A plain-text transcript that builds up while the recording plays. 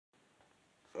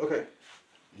Okay.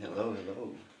 Hello,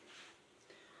 hello.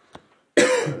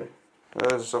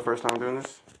 This is our first time doing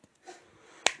this?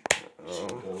 Go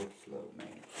with flow, man.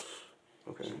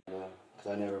 Okay.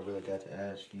 Because I never really got to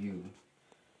ask you,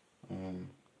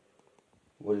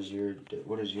 what is your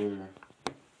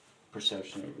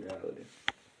perception of reality?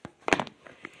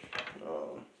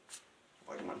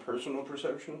 Like my personal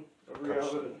perception of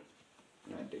reality?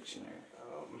 Not dictionary.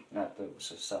 Not the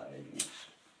society's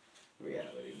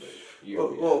reality, but yeah,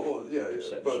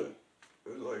 perception.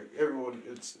 but like everyone,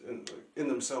 it's in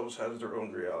themselves has their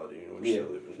own reality in which they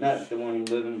live in. Not the one you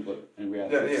live in, but in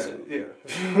reality. Yeah.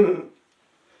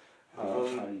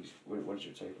 What's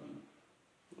your take on it?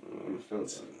 What do you feel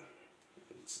about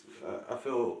it? I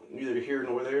feel neither here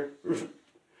nor there.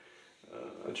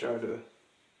 I try to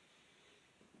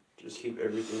just keep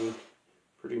everything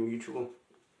pretty mutual.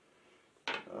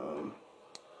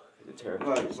 It's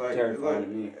terrifying to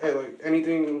me. Hey, like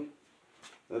anything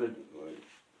that it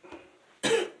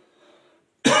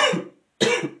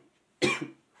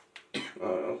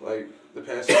like the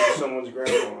passing of someone's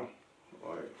grandma.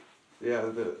 Like, yeah,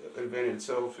 the event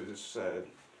itself is sad,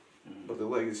 but the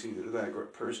legacy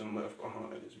that person left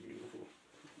behind is beautiful.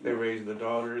 They raised the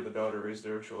daughter raised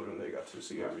their children. They got to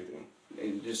see everything.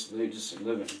 They just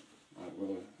living, like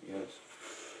really, yes.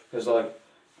 Because like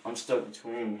I'm stuck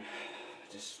between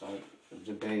just like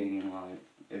debating like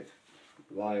if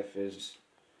life is,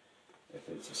 if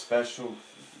it's special,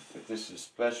 if this is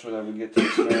special that we get to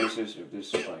experience this, if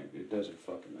this like it doesn't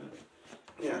fucking matter.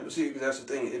 Yeah, but see, that's the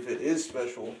thing. If it is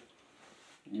special,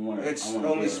 it's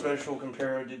only special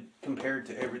compared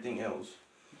to everything else.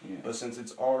 Yeah. But since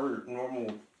it's our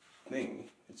normal thing,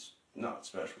 it's not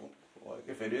special. Like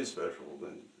if it is special,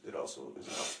 then it also is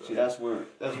not special. See, that's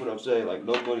what I'm saying. Like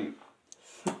nobody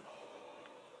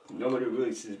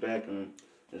really sits back and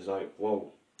is like,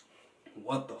 whoa,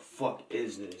 what the fuck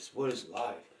is this? What is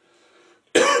life?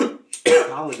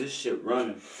 How is this shit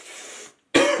running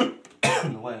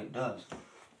the way it does?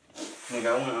 Nigga,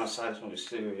 I went outside to smoke a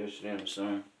cigarette yesterday in the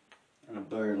sun, and a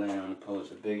bird landed on the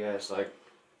post, a big ass like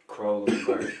crow-looking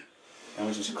bird, and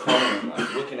was just crowing,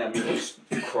 like looking at me, just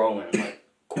crowing, like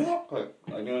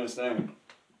you understand?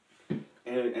 And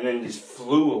then just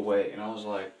flew away, and I was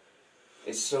like,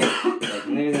 it's so like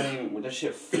niggas ain't even with that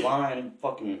shit flying,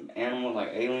 fucking animal like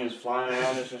aliens flying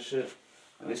around us and shit.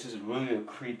 And this is really a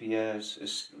creepy ass.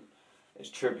 It's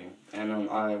trippy, and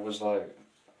I was like,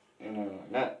 you know,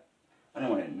 I didn't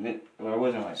want to admit. Well, I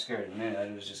wasn't like scared to admit.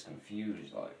 I was just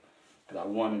confused, like, because I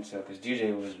wanted to. Because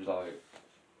DJ was like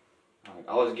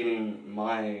I was getting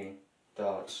my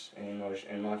thoughts and emotion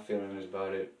and my feelings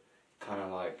about it, kind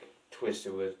of like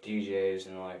twisted with DJ's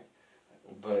and like.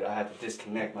 But I had to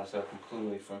disconnect myself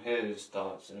completely from his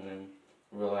thoughts and then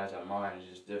realize that mine is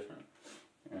just different.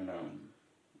 And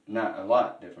not a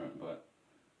lot different, but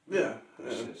yeah.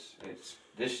 It's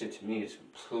this shit to me is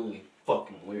completely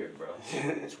fucking weird, bro.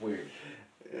 It's weird.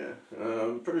 Yeah,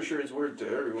 I'm pretty sure it's weird to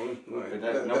everyone. Like,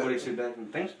 but nobody sits back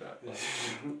and thinks about it. Like,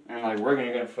 and like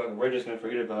we're just gonna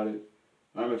forget about it.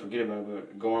 Not gonna forget about it,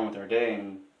 but go on with our day,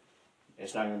 and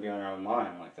it's not gonna be on our own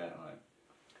mind like that. Like,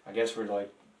 I guess we're like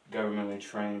governmentally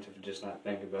trained to just not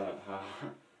think about how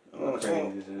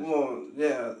crazy this is. Well,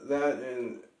 yeah, that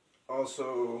and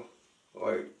also,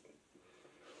 like,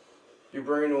 your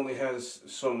brain only has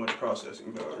so much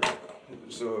processing power.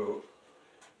 So,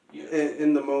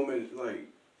 in the moment, like,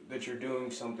 that you're doing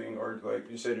something, or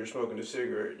like you said, you're smoking a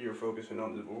cigarette, you're focusing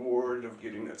on the reward of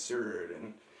getting that cigarette,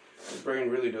 and your brain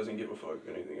really doesn't give a fuck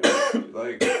anything else.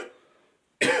 Like,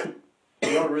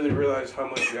 you don't really realize how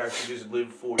much you actually just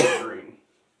live for your brain.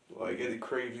 Like, it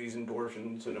craves these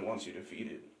endorphins and it wants you to feed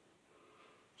it.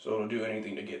 So it'll do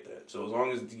anything to get that. So as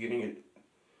long as it's getting it,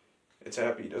 it's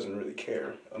happy, it doesn't really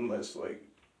care. Unless, like,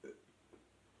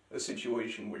 a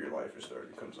situation where your life is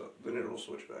starting comes up. Then it'll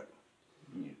switch back.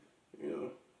 Yeah. You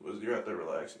know? Because you're out there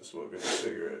relaxing, smoking a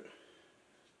cigarette.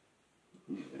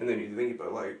 Yeah. And then you think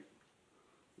about, like,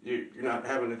 you're not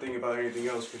having to think about anything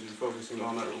else because you're focusing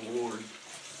on that reward.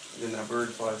 And then that bird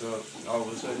flies up, and all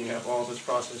of a sudden you have all this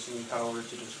processing power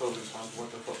to just focus on what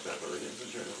the fuck that bird is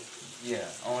in general. Yeah,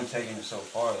 only taking it so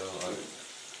far though. Like,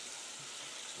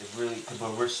 it really,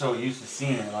 but we're so used to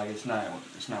seeing it, like it's not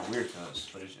weird to us.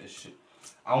 But it's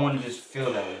I want to just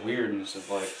feel that weirdness of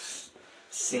like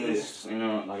seeing, you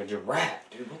know, like a giraffe,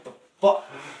 dude. What the fuck?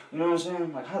 You know what I'm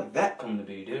saying? Like, how did that come to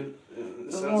be, dude?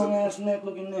 This long ass neck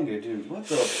looking nigga, dude. What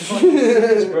the fuck is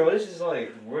this, bro? This is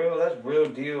like real. That's real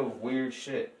deal weird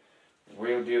shit.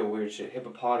 Real deal weird shit.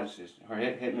 Hippopotamuses. Or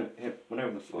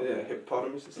whatever the fuck. Yeah,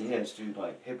 hippopotamuses. Yes, dude,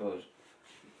 like hippos.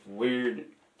 Weird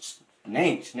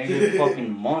snakes, nigga.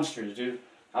 Fucking monsters, dude.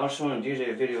 I was showing DJ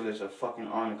a video of this, a fucking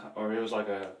anaconda, or it was like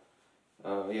a,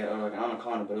 like an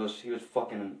anaconda, but he was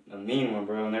fucking a mean one,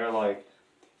 bro. And they were like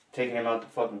taking him out the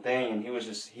fucking thing, and he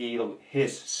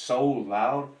hissed so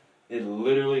loud. It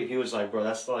literally, he was like, bro,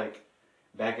 that's like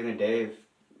back in the day.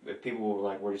 If people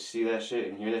were to see that shit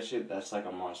and hear that shit, that's like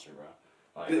a monster,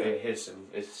 bro. Like it hits,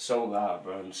 it's so loud,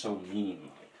 bro, and so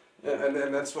mean. Like. Yeah,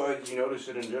 and that's why you notice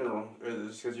it in general,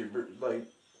 is because you're like.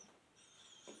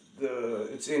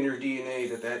 It's in your DNA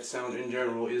that sound in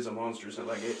general is a monster sound.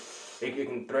 Like it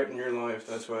can threaten your life.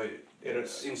 That's why it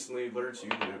instantly alerts you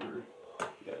whenever.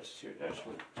 Yes, here, that's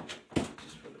what.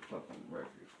 Just for the fucking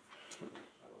record.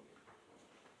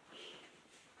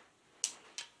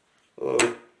 Hello,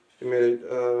 you made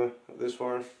it this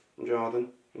far,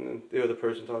 Jonathan, and then the other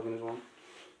person talking is on.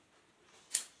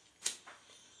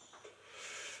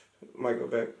 Might go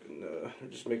back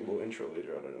and just make a little intro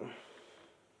later. I don't know.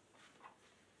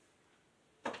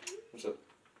 What's up?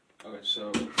 Okay,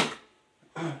 so.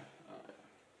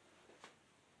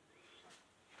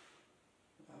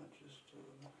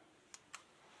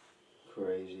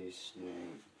 Crazy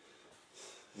snake.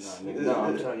 No,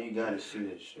 I'm telling you, you gotta see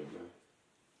this shit, bro.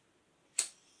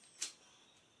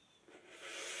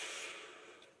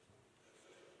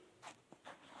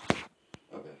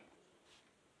 Okay.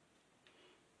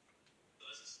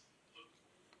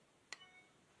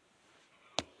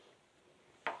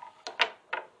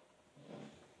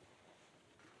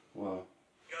 Well,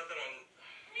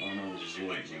 I don't know what this is,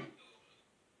 man.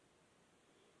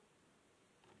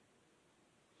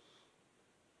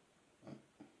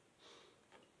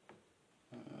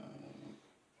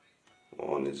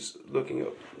 Juan is looking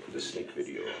up the snake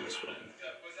video on his phone.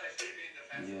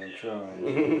 Yeah, I'm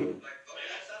trying.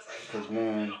 Because,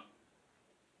 man,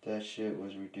 that shit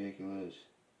was ridiculous.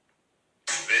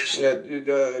 Yeah,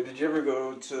 did you ever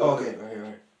go to... Okay, right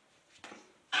here.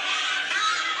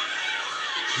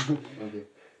 Okay.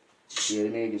 Yeah, the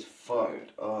nigga gets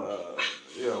fucked.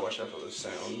 Yeah, watch out for the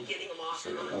sound. So,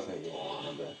 okay, yeah,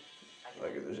 my bad.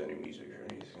 Like if there's any music or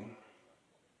anything.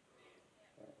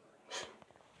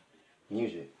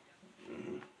 Music?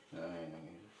 Mm-hmm. No, there ain't no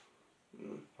music.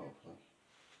 Mm. Hopefully.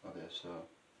 Okay, so.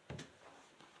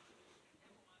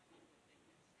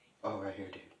 Oh, right here,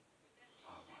 dude.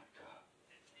 Oh my god.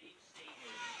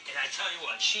 And I tell you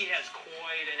what, she has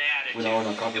quite an attitude. We don't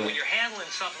want to and when you're handling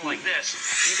something like this,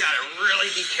 you gotta really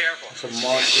be careful. It's a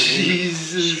monster.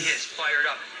 Jesus. She is fired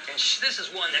up. And this is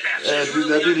one that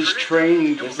Dude, that dude is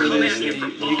trained for this. You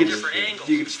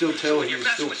can still tell when he's you're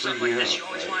messing still with something freaking like this, out. you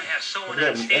always want to have someone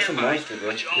Yeah, on that's a standby. monster,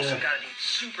 bro. But you also Yeah. gotta be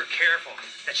super careful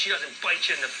that she doesn't bite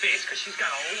you in the face, because she's got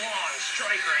a long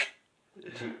strike range.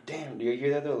 Damn, do you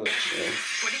hear that though? Look, yeah.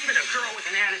 But even a girl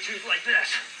with an attitude like this,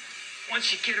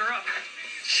 once you get her up,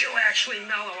 she'll actually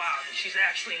mellow out, and she's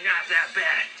actually not that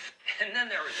bad. And then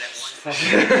there was that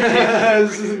one.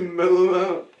 This is mellow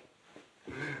out.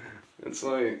 It's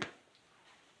like...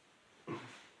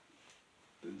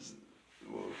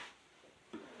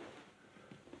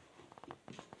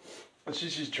 But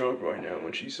she's drunk right now.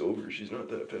 When she's sober, she's not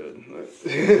that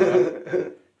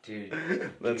bad. Dude.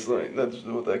 That's what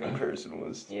that comparison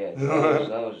was. Yeah,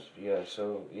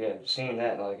 so, seeing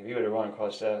that, like, if you were to run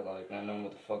across that, like, not knowing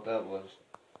what the fuck that was,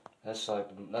 that's like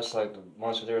the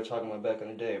monster they were talking about back in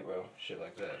the day, bro. Shit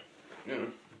like that. Yeah.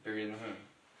 Bigger than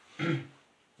him.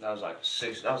 That was like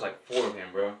 4 of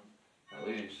him, bro. At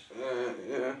least.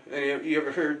 Yeah. And you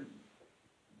ever heard,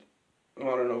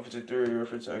 well, I don't know if it's a theory or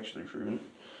if it's actually proven,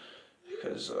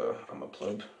 because I'm a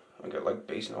pleb. I got like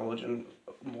base knowledge in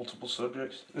multiple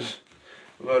subjects.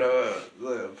 But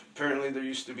apparently there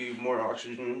used to be more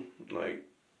oxygen like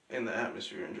in the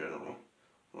atmosphere in general.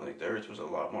 Like the Earth was a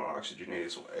lot more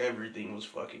oxygenated, so everything was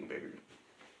fucking bigger.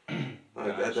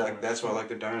 That's why like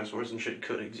the dinosaurs and shit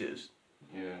could exist.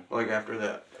 Yeah. Like after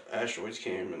that asteroids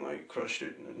came and like crushed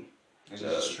it and. Is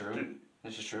this true?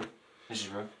 This is true. This is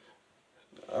true.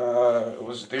 It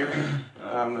was a theory.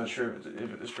 I'm not sure if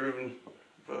it is proven,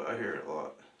 but I hear it a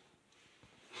lot.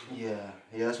 Yeah,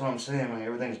 that's what I'm saying, man.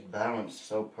 Everything's balanced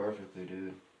so perfectly,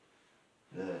 dude.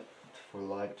 That for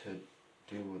life to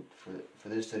do, for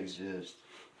this to exist.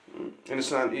 And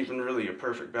it's not even really a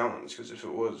perfect balance, because if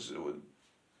it was, it would...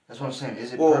 That's what I'm saying.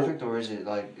 Is it perfect, or is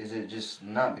it just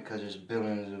not, because there's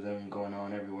billions of them going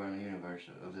on everywhere in the universe,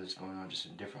 of this going on just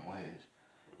in different ways?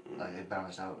 Like, it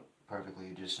balanced out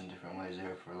perfectly just in different ways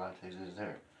there for life to exist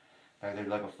there. Like, they're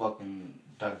like a fucking,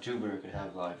 like Jupiter could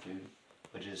have life, dude.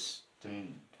 But just,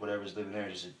 whatever's living there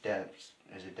just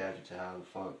is adapted to how the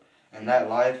fuck. And that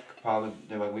life, probably,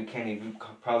 we probably can't even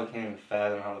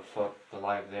fathom how the fuck the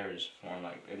life there is formed.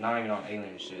 Like, not even on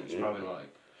alien shit. It's probably like...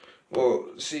 Well,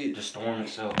 see, the storm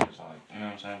itself is like, you know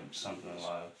what I'm saying? Something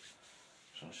alive.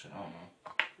 Some shit, I don't know.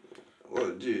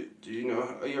 well, do you know?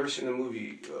 Have you ever seen the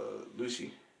movie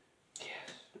Lucy? Yes.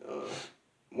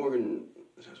 Morgan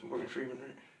Freeman,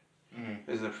 right?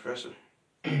 Mm-hmm. Is the professor.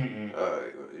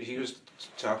 Mm-hmm. He was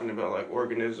talking about like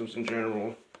organisms in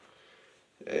general.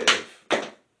 If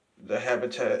the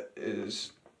habitat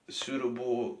is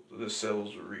suitable, the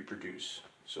cells will reproduce.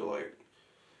 So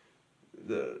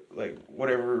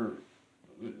whatever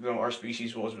our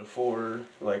species was before,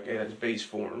 like at its base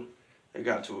form, it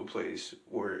got to a place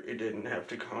where it didn't have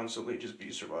to constantly just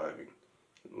be surviving.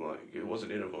 Like it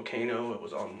wasn't in a volcano; it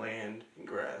was on land and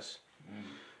grass,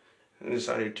 and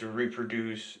decided to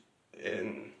reproduce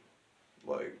and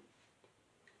like.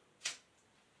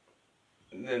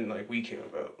 And then like we came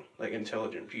about, like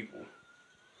intelligent people,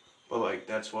 but like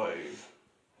that's why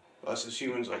us as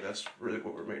humans, like that's really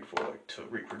what we're made for, like to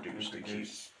reproduce, to keep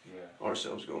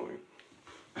ourselves going.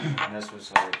 And that's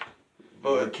what's like,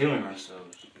 we're But killing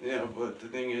ourselves. yeah, but the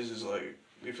thing is like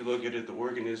if you look at it, the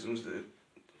organisms that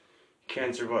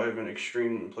can survive in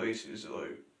extreme places,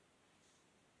 like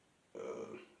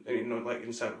like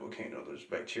inside a volcano, there's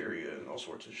bacteria and all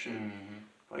sorts of shit. Mm-hmm.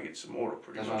 Like it's immortal,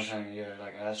 pretty That's much. what I'm saying. Yeah,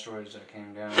 like asteroids that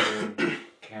came down,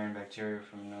 carrying bacteria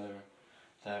from another.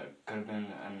 That could have been,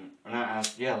 or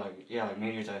not, like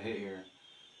meteors that hit here.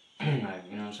 Like,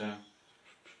 you know what I'm saying?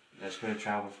 That could have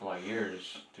traveled for like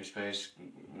years through space.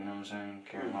 You know what I'm saying?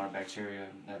 Carrying a lot of bacteria.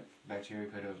 That bacteria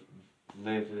could have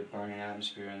lived with a burning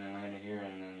atmosphere and then landed here,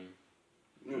 and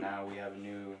then now we have a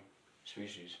new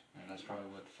species, and that's probably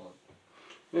what the fuck.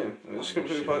 Yeah, it's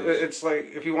completely fine. It's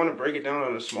like if you want to break it down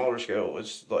on a smaller scale,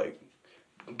 it's like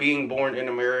being born in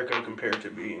America compared to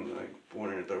being like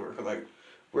born in a third world. Like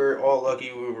we're all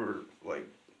lucky we were like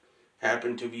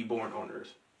happened to be born on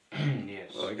Earth.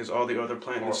 Yes. Like it's all the other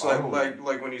planets. Or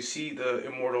Like when you see the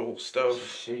immortal stuff,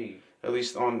 shitty. at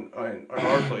least on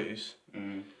our place,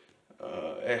 Mm-hmm.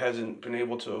 it hasn't been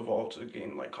able to evolve to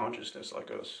gain like consciousness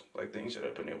like us. Like things that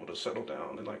have been able to settle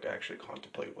down and like actually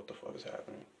contemplate what the fuck is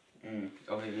happening.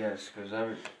 Okay, yes, because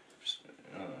yeah.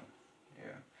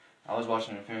 I was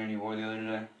watching Infinity War the other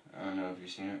day. I don't know if you've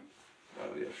seen it.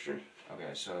 Oh yeah, sure. Okay,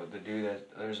 so the dude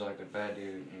there's like a bad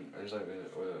dude, there's like bad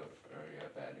dude, whatever,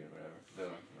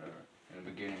 villain, whatever, in the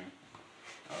beginning.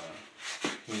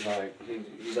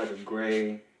 He's like a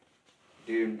gray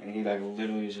dude, and he like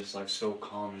literally is just like so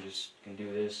calm and just can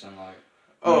do this and like.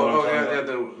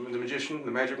 The magician,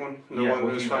 the magic one, the one who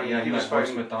was fighting. Yeah, he was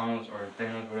fighting with Thanos or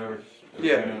Thanos, whatever.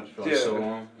 Yeah, for like so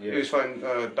long. Yeah. He was fighting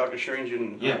Doctor Strange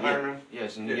and Iron Man.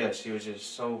 Yes, and yes, he was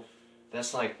just so.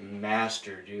 That's like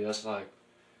master, dude. That's like.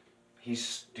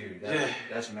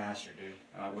 That's master,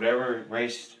 dude. Whatever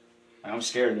race. I'm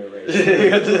scared of their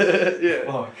race.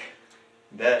 Yeah. Fuck.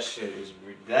 That shit is.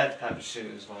 That type of shit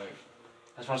is like.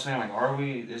 That's what I'm saying.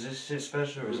 Like, is this shit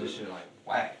special or is this shit like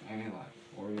whack? Maybe like,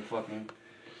 or are we fucking.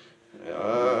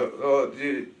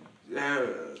 Dude,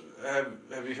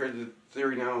 have you heard the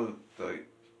theory now that like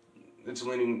it's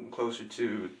leaning closer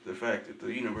to the fact that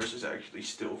the universe is actually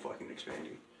still fucking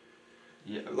expanding?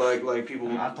 Yeah. Like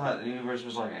people. I thought the universe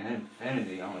was like an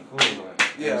infinity on the cool. Like,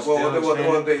 yeah.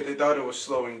 Well, they thought it was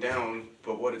slowing down,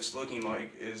 but what it's looking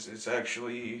like is it's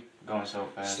actually going so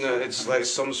fast. It's like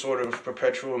some sort of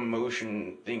perpetual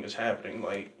motion thing is happening.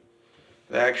 Like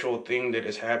the actual thing that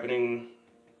is happening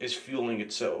is fueling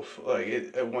itself.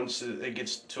 Like once it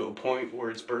gets to a point where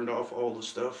it's burned off all the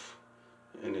stuff,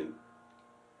 and it,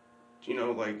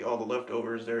 like all the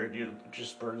leftovers there, it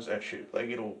just burns that shit. Like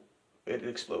it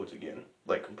explodes again,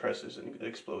 like compresses and it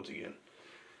explodes again,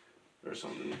 or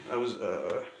something. I was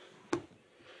I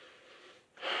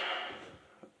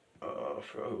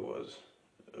forgot who it was.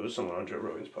 It was someone on Joe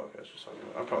Rogan's podcast or something.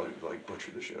 I probably like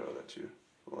butchered the shit out of that too.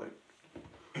 Like,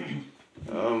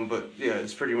 but yeah,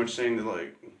 it's pretty much saying that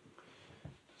like,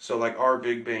 so like our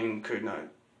Big Bang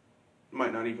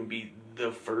might not even be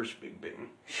the first Big Bang.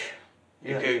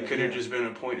 It could have just been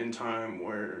a point in time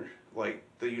where like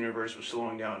the universe was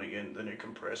slowing down again, then it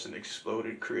compressed and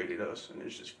exploded, created us, and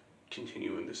it's just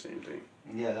continuing the same thing.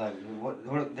 Yeah, like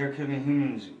what there could have been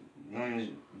humans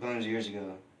billions of years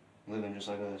ago, living just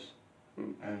like us,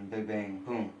 and Big Bang,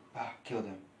 boom, killed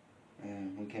them,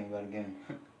 and we came about again.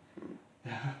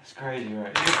 It's crazy,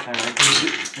 right?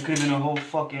 It could have been a whole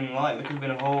fucking life. It could have been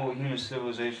a whole human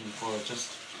civilization before. Just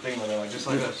think about that, like just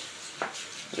like us.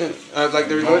 Yeah, like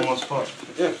there's almost fucked.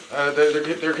 Yeah,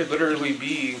 there could literally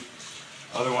be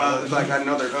other ones, like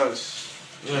another us,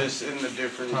 just in the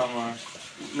different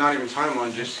timeline. Not even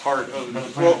timeline, just part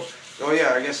of. Well,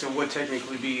 yeah, I guess it would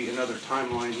technically be another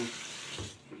timeline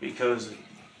because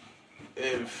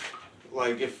if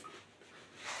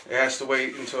it has to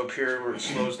wait until a period where it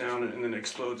slows down and then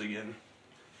explodes again.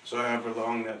 So however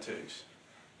long that takes.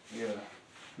 Yeah.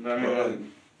 But I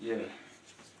mean, yeah.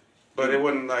 But it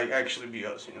wouldn't like actually be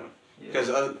us, you know, because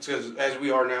as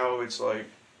we are now, it's like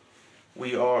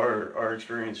we are our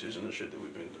experiences and the shit that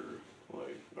we've been through,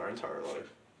 like our entire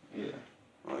life. Yeah.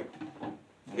 Like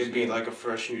it'd be like a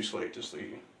fresh new slate to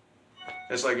see.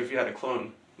 It's like if you had a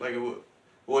clone, like it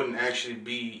wouldn't actually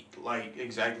be like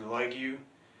exactly like you,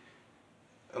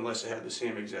 unless it had the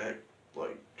same exact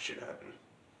like shit happen,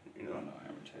 you know. No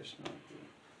imitation.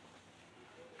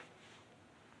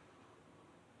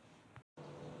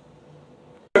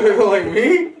 Like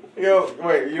me? Yo,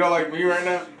 wait, you don't like me right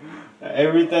now?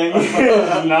 Everything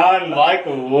is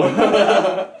non-likable.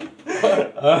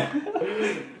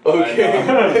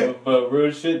 Okay. But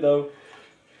real shit though.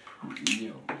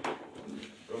 Yo.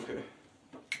 Okay.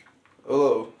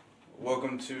 Hello.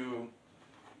 Welcome to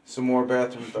some more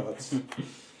bathroom thoughts.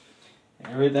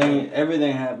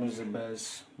 Everything happens the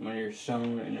best when you're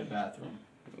shown in the bathroom.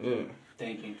 Yeah.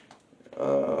 Thinking.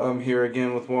 I'm here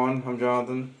again with Juan. I'm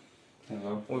Jonathan.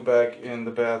 Hello. We're back in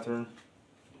the bathroom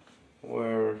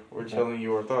where we're telling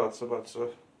you our thoughts about stuff.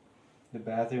 The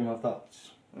bathroom of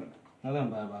thoughts. Nothing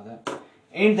bad about that.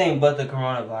 Anything but the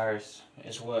coronavirus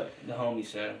is what the homie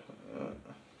said.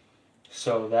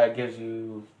 So that gives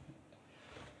you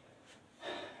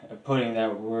putting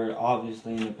that we're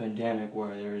obviously in a pandemic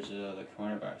where there's the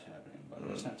coronavirus happening. But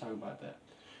let's not talk about that.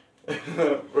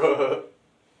 Bruh.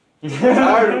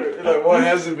 Like what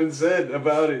hasn't been said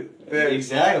about it?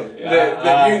 Exactly.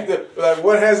 Like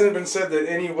what hasn't been said that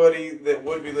anybody that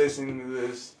would be listening to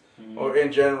this, or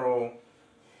in general,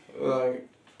 like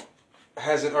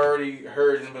hasn't already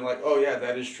heard and been like, oh yeah,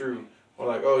 that is true, or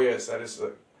like, oh yes, that is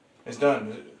it's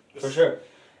done. For sure.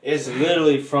 It's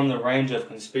literally from the range of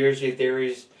conspiracy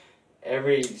theories.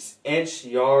 Every inch,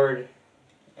 yard,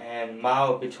 and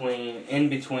mile in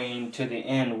between to the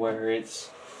end where it's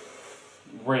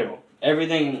real.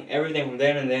 Everything from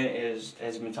then and then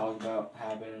has been talked about,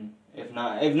 happened. If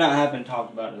not happened,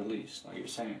 talked about at least, like you're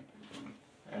saying.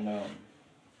 And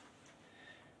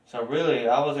so really,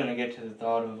 I was gonna get to the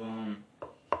thought of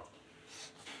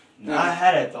I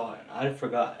had a thought, I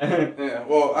forgot. Yeah.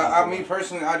 Well, I mean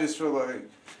personally, I just feel like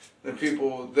the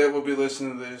people that will be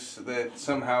listening to this that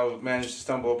somehow managed to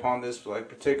stumble upon this like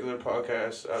particular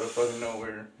podcast out of fucking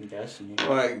nowhere. Destiny.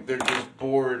 Like they're just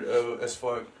bored as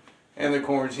fuck. And they're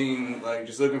quarantined, like,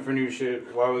 just looking for new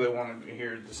shit. Why would they want to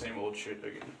hear the same old shit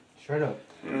again? Straight up.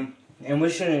 Yeah. And we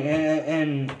shouldn't,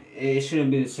 and it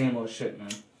shouldn't be the same old shit,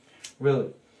 man. Really.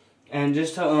 And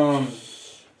just to,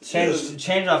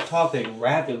 change off topic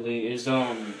rapidly is, Dude,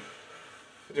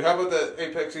 how about that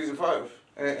Apex Season 5?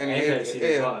 Apex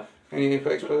Season 5. Any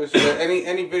Apex players?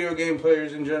 any video game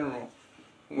players in general.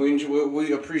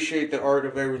 We appreciate the art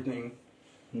of everything.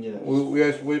 Yeah.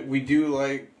 We do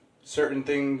like certain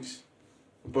things,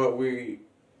 but we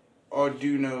all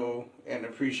do know and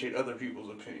appreciate other people's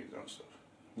opinions on stuff.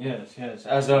 Yes.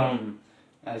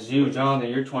 As you,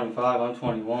 Jonathan, you're 25, I'm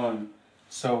 21.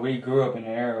 So we grew up in an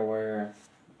era where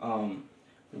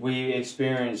we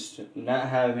experienced not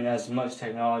having as much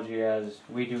technology as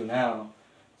we do now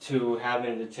to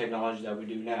having the technology that we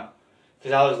do now.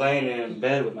 Because I was laying in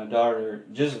bed with my daughter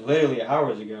just literally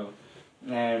hours ago.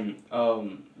 And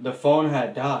the phone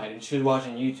had died, and she was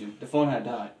watching YouTube. The phone had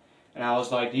died, and I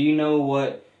was like, "Do you know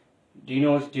what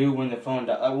to do when the phone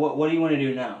died? What do you want to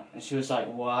do now?" And she was like,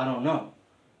 "Well, I don't know.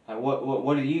 Like,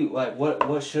 what do you like?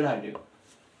 What should I do?"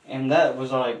 And that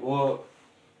was like, well,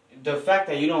 the fact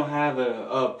that you don't have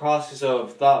a process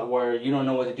of thought where you don't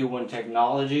know what to do when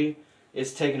technology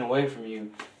is taken away from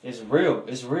you is real.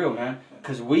 It's real, man.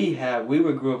 Because we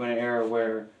grew up in an era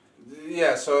where.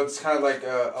 Yeah, so it's kind of like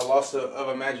a loss of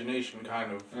imagination,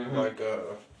 kind of like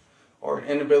or an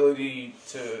inability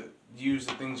to use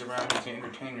the things around you to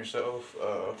entertain yourself,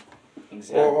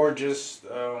 exactly. or just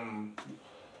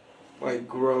like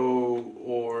grow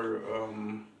or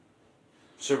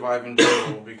survive in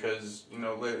general. Because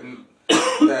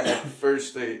that at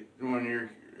first state when you're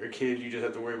a kid, you just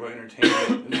have to worry about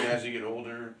entertainment, and then as you get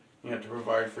older, you have to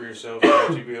provide for yourself. You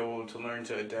have to be able to learn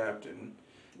to adapt and.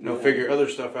 Figure other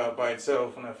stuff out by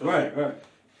itself, and I feel right.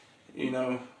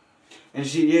 And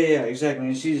exactly.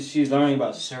 And she's learning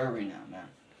about Siri now, man.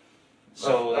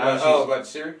 So about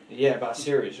Siri? Yeah, about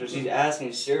Siri. So she's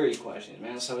asking Siri questions,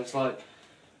 man. So it's like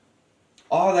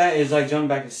all that is like jumping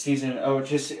back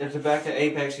to back to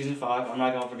Apex Season 5. I'm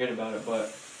not gonna forget about it,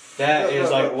 but that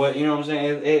is like what what I'm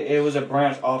saying. It was a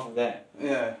branch off of that.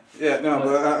 Yeah, but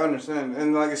I understand,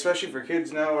 and like especially for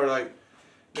kids now, or like.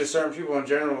 Just certain people in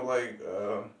general, like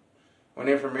when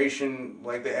information,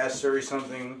 like they ask Siri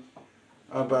something,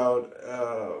 about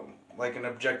like an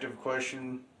objective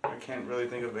question. I can't really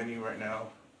think of any right now.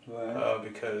 Right.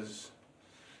 Because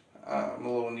I'm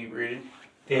a little inebriated.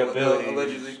 The ability.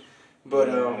 Allegedly. But,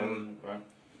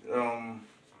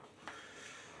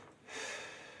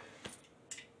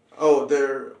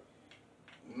 their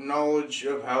knowledge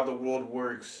of how the world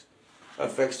works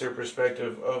affects their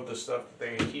perspective of the stuff that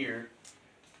they hear.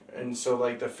 And so,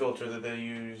 like, the filter that they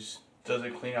use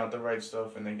doesn't clean out the right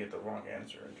stuff and they get the wrong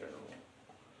answer in general.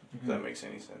 If that makes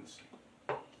any sense.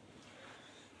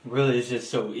 Really, it's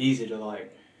just so easy to,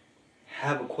 like,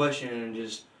 have a question and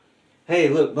just, hey,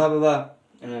 look, blah, blah, blah,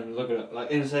 and then look it up.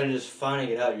 Like, instead of just finding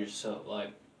it out yourself.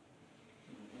 Like,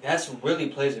 that's really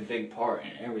plays a big part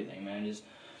in everything, man.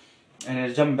 And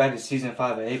it's jumping back to Season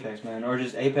 5 of Apex, man, or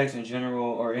just Apex in general,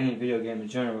 or any video game in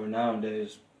general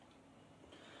nowadays.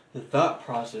 The thought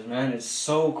process, man, is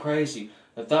so crazy.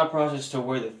 The thought process to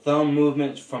where the thumb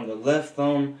movements from the left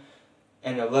thumb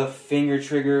and the left finger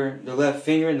trigger, the left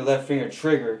finger and the left finger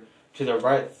trigger, to the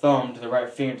right thumb, to the right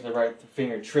finger, to the right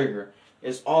finger trigger,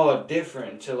 is all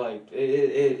different. To like,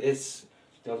 it's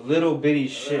the little bitty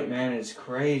shit, man. It's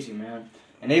crazy, man.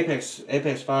 And Apex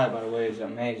 5, by the way, is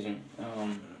amazing.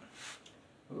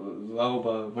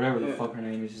 Loba, whatever the fuck her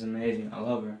name is amazing. I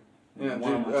love her. Yeah,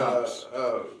 One of my tops.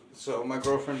 So my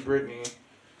girlfriend Brittany,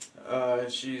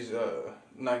 she's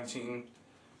 19,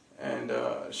 and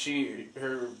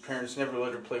her parents never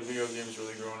let her play video games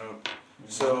really growing up.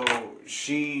 So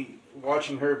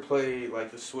watching her play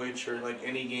like the Switch or like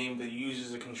any game that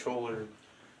uses a controller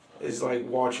is like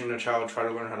watching a child try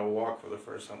to learn how to walk for the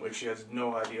first time. Like she has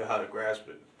no idea how to grasp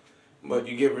it. But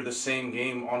you give her the same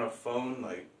game on a phone,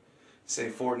 like say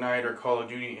Fortnite or Call of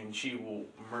Duty, and she will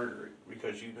murder it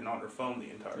because she's been on her phone the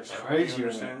entire time. That's crazy, You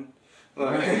understand?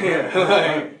 Right. Like,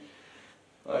 yeah,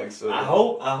 like so. I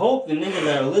hope the niggas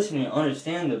that are listening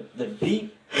understand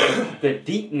the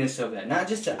deepness of that. Not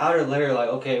just the outer layer, like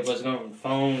okay, but it's going from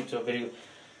phone to video.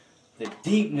 The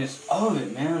deepness of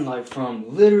it, man. Like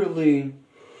from literally,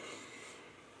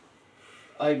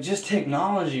 like just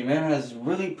technology, man, has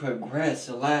really progressed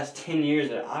the last 10 years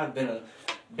that I've been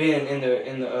in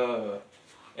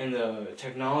the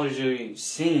technology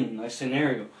scene, like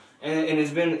scenario. And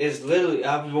it's literally,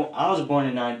 I was born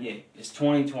in 98. It's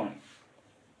 2020.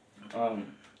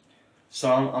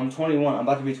 So I'm 21. I'm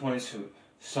about to be 22.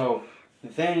 So the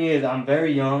thing is, I'm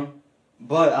very young,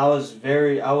 but I was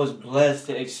blessed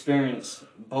to experience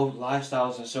both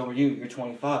lifestyles, and so were you. You're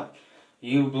 25.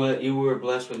 You were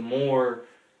blessed with more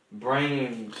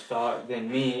brain thought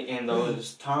than me in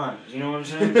those times. You know what I'm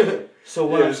saying? So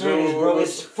what I'm saying is, bro,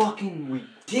 it's fucking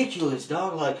ridiculous,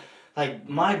 dog. Like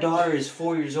my daughter is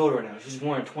 4 years old right now. She's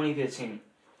born in 2015.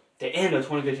 The end of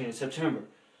 2015 in September.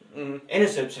 End of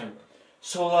September.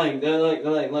 So like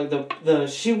the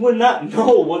she would not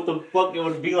know what the fuck it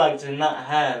would be like to not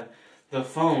have the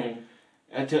phone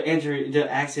and to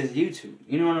access YouTube.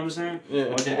 You know what I'm saying? Yeah.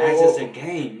 Or to access a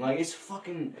game. Like it's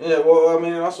fucking. Yeah. Well, I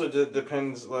mean, it also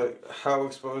depends like how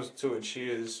exposed to it she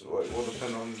is. Like, will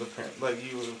depend on the parent. Like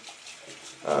you.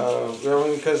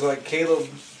 Because like Caleb,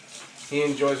 he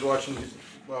enjoys watching.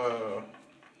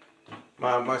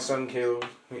 My son Caleb,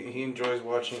 he enjoys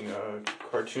watching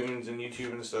cartoons and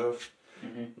YouTube and stuff.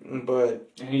 Mm-hmm. But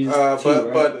and he's but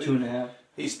 2.5.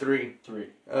 He's 3. 3.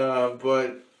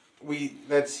 But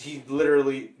he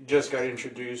literally just got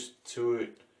introduced to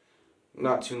it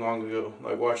not too long ago,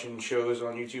 like watching shows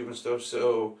on YouTube and stuff.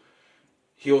 So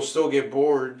he'll still get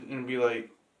bored and be like,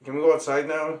 "Can we go outside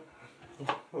now?"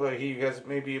 Like he has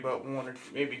maybe about 1 or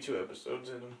maybe 2 episodes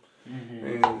in him,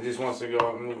 and he just wants to go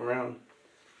out and move around.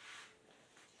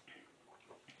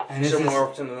 And so more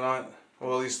often than not,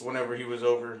 well, at least whenever he was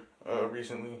over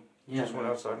recently, just went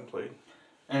outside and played.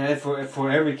 And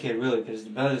for every kid, really, because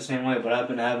Bella's the same way, but I've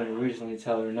been having to recently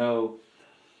tell her no.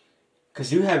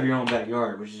 Because you have your own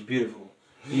backyard, which is beautiful.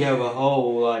 You have a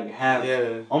whole,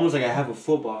 almost like I have a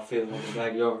football field in the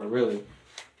backyard, really.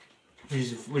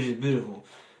 Which is beautiful.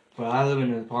 But I live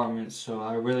in an apartment, so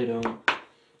I really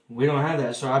we don't have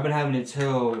that. So I've been having to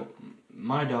tell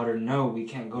my daughter, no, we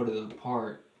can't go to the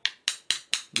park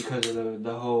because of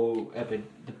the whole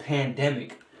the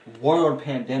pandemic, world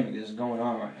pandemic that's going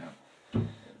on right now.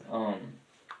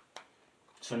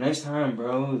 So next time,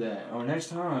 bro, next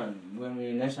time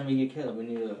you get killed, we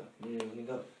need to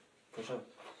go. For sure.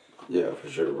 Yeah, for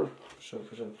sure, bro.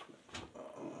 For sure.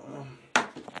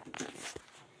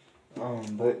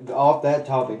 But off that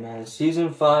topic, man,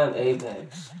 Season 5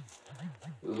 Apex.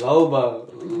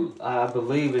 Loba, I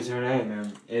believe is her name,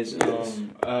 man. Is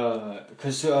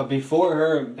because before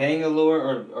her,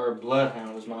 Bangalore or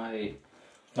Bloodhound was my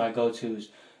go-tos.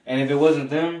 And if it wasn't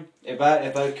them,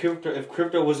 if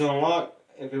crypto was unlocked,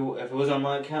 if it was on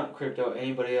my account, crypto,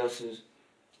 anybody else's,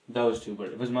 those two. But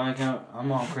if it was my account,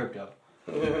 I'm on crypto.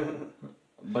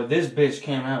 But this bitch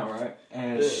came out, right?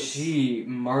 And she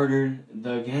murdered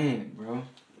the game, bro.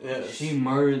 Yes. She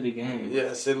murdered the game.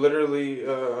 Yes, it literally,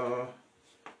 her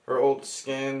ult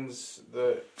scans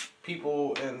the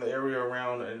people in the area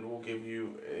around and will give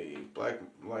you a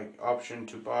option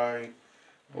to buy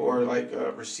or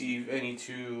receive any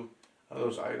two of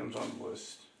those items on the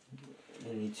list.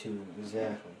 Any two,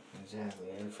 exactly.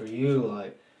 And for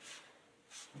you,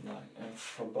 and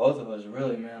for both of us,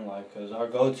 really, man, cause our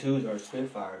go-tos are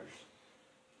Spitfires.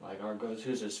 Our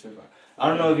go-tos are Spitfire. I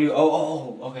don't know if you.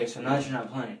 Okay. So now you're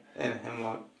not playing. And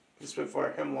Hemlock, the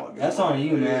Spitfire Hemlock. That's on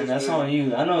you, man. That's on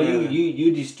you. I know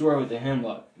you destroy with the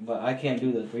Hemlock, but I can't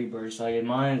do the 3 bursts. Like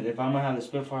mine, if I'm gonna have the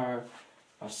Spitfire,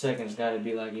 our second's got to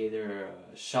be either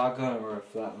a shotgun or a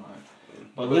flatline.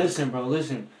 But listen, bro.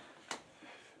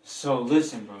 So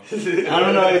listen, bro. I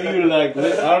don't know if you I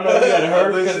don't know if you had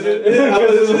heard because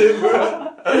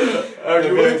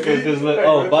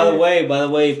by the way,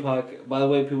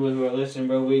 people who are listening,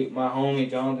 bro, my homie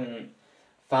Jonathan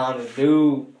found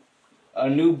a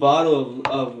new bottle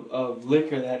of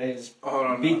liquor that is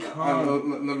let me go grab it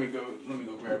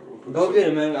real quick. Go get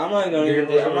it, man. I'm not gonna.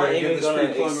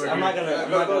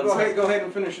 Go ahead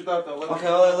and finish your thought though. Okay,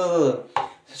 look.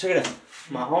 So check it out.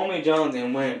 My homie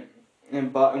Jonathan went to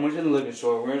the liquor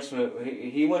store.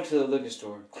 He went to the liquor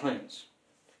store, Clint's.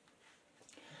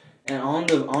 And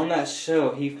on that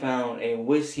shelf, he found a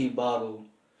whiskey bottle.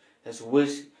 That's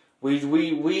whiskey. We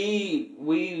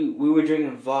were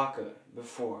drinking vodka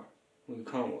before we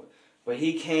come with, but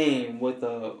he came with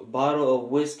a bottle of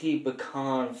whiskey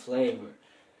pecan flavor.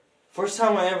 First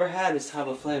time I ever had this type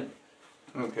of flavor.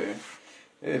 Okay,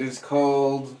 it is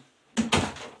called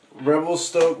Rebel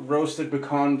Stoke Roasted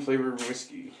Pecan Flavored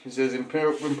Whiskey. It says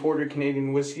imported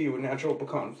Canadian whiskey with natural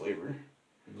pecan flavor.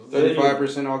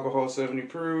 35% alcohol, 70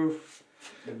 proof.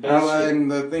 And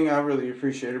the thing I really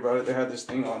appreciate about it, they had this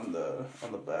thing on the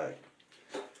back.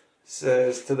 It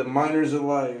says, to the miners of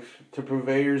life, to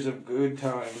purveyors of good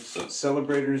times,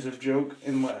 celebrators of joke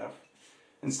and laugh.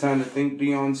 It's time to think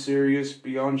beyond serious,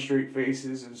 beyond straight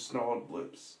faces and snarled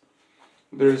lips.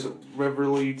 There's a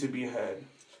revelry to be had.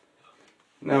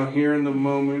 Now here in the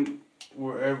moment,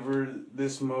 wherever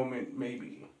this moment may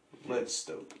be, let's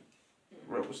stoke.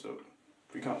 Rebel Stoke.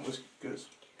 Pecan whiskey, good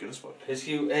as fuck.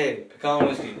 Pecan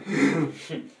whiskey.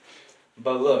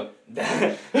 But look,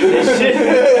 this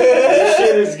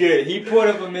shit is good. He poured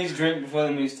up a mixed drink before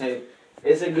the mixtape.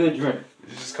 It's a good drink.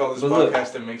 You just call this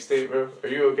podcast a mixtape, bro? Are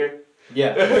you okay?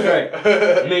 Yeah, that's right.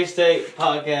 Mixtape,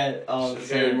 podcast, all the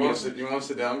same. You want to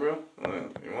sit down, bro?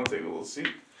 You want to take a little seat?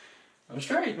 I'm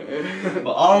straight.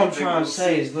 But all I'm trying to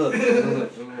say is, look,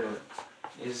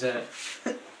 is that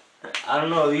I don't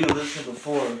know if you listened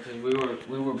before because we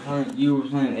were playing. You were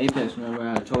playing Apex. Remember,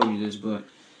 I told you this, but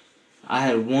I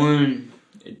had won.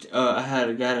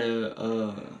 Got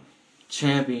a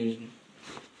champion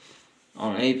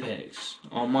on Apex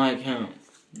on my account,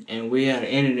 and we had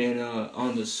ended in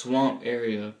on the swamp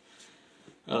area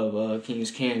of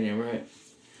Kings Canyon, right?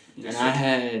 Yes,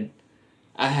 and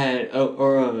I had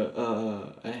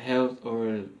a health or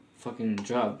a fucking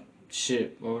drop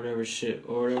ship or whatever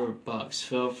box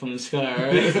fell from the sky,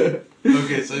 right?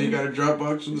 Okay, so you got a drop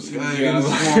box from the sky in the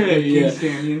swamp of Kings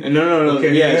Canyon. No.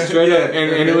 Okay. Yeah, straight up.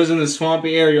 And it was in the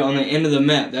swampy area on the end of the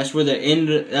map. That's where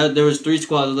there was 3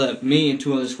 squads left. Me and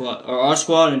 2 other squads. Or our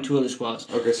squad and 2 other squads.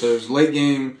 Okay, so it was late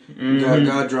game,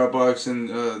 got a drop box in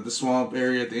the swamp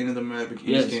area at the end of the map of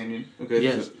Kings Canyon. Okay,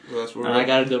 yes. So that's where I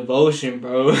got a devotion,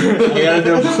 bro. I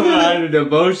had a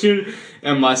devotion.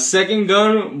 And my second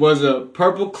gun was a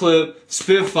purple clip,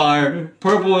 Spitfire,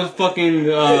 purple fucking,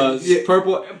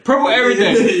 purple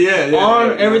everything.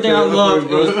 Everything I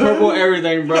loved, it was purple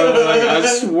everything, bro. I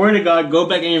swear to God, go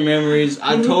back in your memories.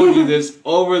 I told you this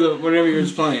whenever you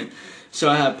was playing. So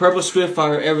I had purple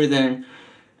Spitfire, everything.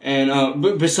 And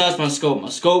besides my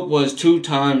scope was 2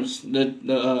 times the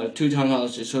 2 times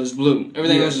altitude, so it's blue.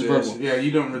 Everything else is purple. Yeah,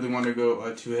 you don't really want to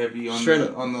go too heavy on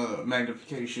the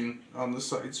magnification on the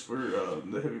sights for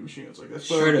the heavy machine guns like that.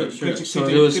 Straight up. So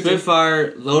it was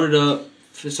Spitfire loaded up,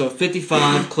 so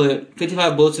 55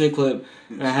 bullets in a clip,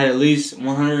 and I had at least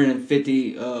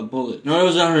 150 bullets. No, it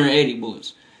was 180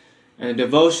 bullets. And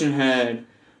Devotion had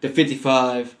the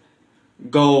 55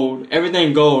 gold,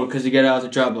 everything gold because he got out of the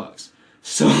drop box.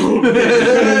 So nigga,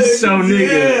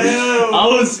 I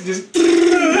was just so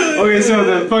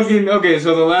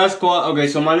the last squad.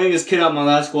 So my niggas killed out my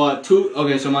last squad. So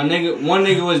one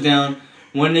nigga was down,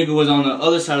 one nigga was on the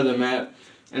other side of the map,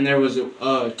 and there was there's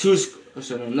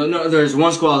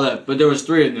 1 squad left, but there was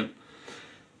 3 of them.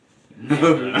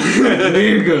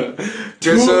 Nigga.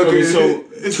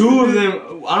 Two of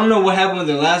them, I don't know what happened with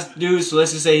the last dude, so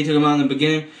let's just say he took him out in the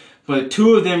beginning. But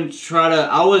two of them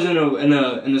I was in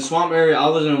the swamp area, I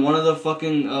was in one of the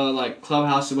fucking, like,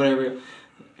 clubhouses or whatever,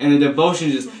 and the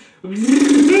devotion just lit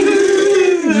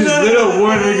up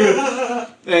one nigga.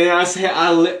 And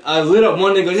I lit up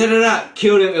one nigga,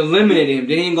 killed him, eliminated him.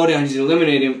 Didn't even go down, he just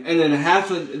eliminated him. And then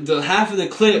half of the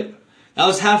clip, that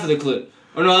was half of the clip.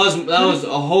 Or no, that was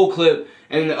a whole clip.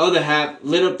 And the other half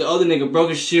lit up the other nigga, broke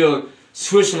his shield,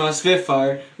 switched to my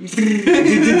Spitfire, lit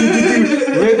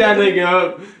that nigga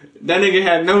up. That nigga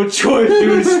had no choice,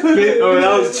 dude.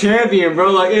 That was champion,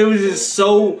 bro. Like, it was just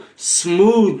so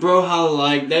smooth, bro. How,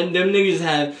 like, them niggas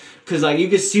had, cause like you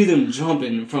could see them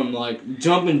jumping from like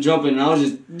jumping, and I was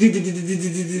just getting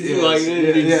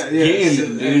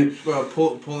them, dude.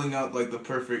 Pulling out like the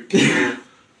perfect kill.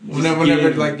 Whenever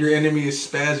like your enemy is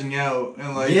spazzing out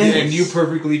and like and you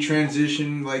perfectly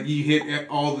transition, like you hit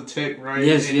all the tech right.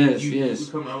 Yes. You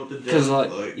come out with the death. Cause like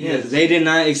they did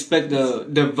not expect the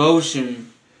devotion.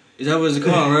 Is that what it's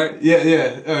called, right?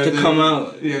 To come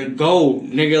out,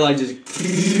 gold, nigga, like just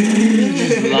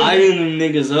lighting them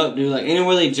niggas up, dude. Like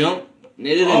anywhere they jump, it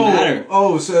didn't matter.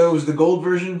 Oh, so it was the gold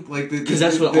version, like because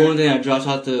that's the only thing that drops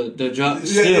out the drop.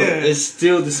 It's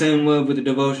still the same way with the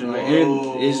devotion. Like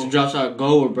it drops out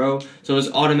gold, bro. So it's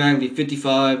automatically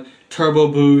 55 turbo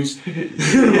boost,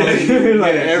 everything,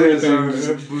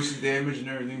 boosted damage and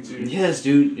everything too. Yes,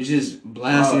 dude. It's just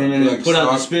blasting them and then put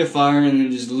out the Spitfire and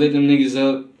then just lit them niggas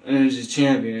up. And it was just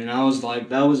champion, and I was like,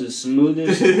 that was the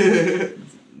smoothest.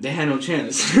 They had no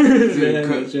chance. They had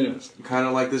no chance. Kind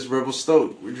of like this Rebel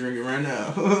Stoke we're drinking right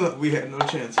now. We had no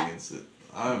chance against it.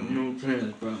 No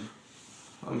chance, bro.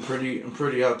 I'm pretty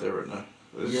out there right now.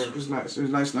 It was nice. It was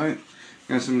a nice night.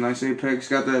 Got some nice Apex.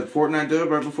 Got that Fortnite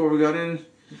dub right before we got in.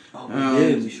 Oh, we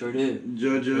did. We sure did.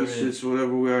 Judge us. It's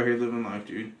whatever. We out here living life,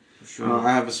 dude. For sure.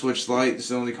 I have a Switch Lite. It's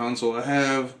the only console I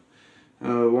have.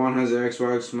 Juan has an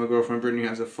Xbox, my girlfriend Brittany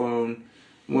has a phone.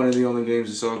 One of the only games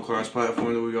that's on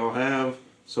cross-platform that we all have.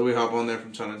 So we hop on there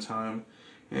from time to time.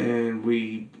 And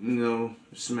we,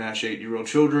 smash 8-year-old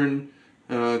children,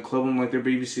 club them like they're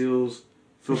baby seals,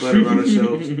 feel better about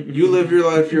ourselves. You live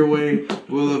your life your way,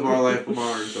 we'll live our life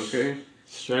ours, okay?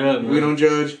 Straight up, man. We don't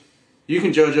judge. You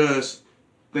can judge us.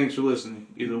 Thanks for listening,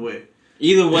 either way.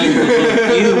 Either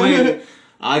way,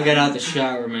 I got out the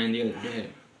shower, man, the other day.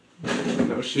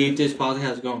 No shit. Keep this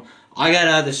podcast going. I got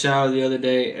out of the shower the other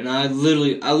day, and I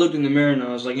looked in the mirror and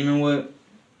I was like, you know what?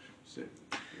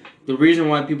 The reason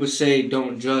why people say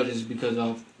don't judge is because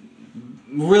off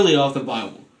the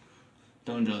Bible.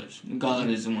 Don't judge. God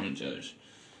is the one to judge.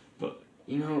 But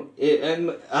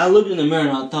and I looked in the mirror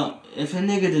and I thought, if I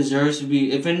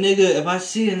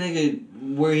see a nigga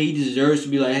where he deserves to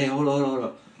be like, hey, hold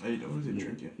on. Hey, don't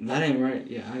drink it. That ain't right.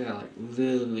 Yeah, I got like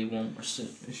literally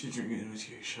 1%. You should drink it and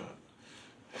whiskey a shot.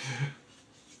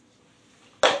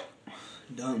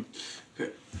 Done.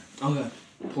 Okay.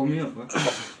 Pour me up, bro.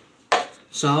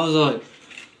 So I was like,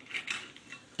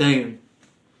 damn.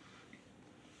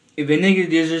 If a nigga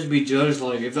deserves to be judged,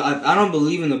 like, if I don't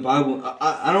believe in the Bible,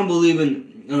 I don't believe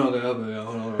in. Okay, hold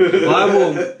on. The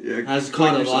Bible has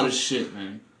caught a lot of shit,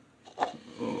 man.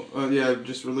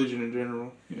 Just religion in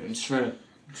general. Yeah, straight up.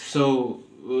 So,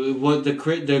 what the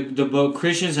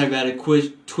Christians have got it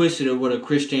twisted of what a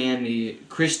Christianity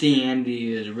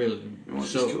is really. You want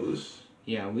to just kill this?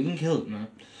 Yeah, we can kill it, man.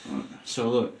 So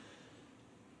look.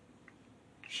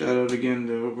 Shout out again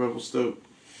to Rebel Stoke.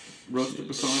 Roasted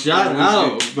pecan. Shout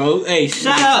out, bro. Hey,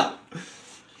 shut up.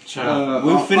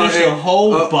 We finished a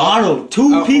whole bottle.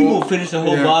 Two people finished a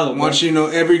whole bottle. I want you to know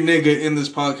every nigga in this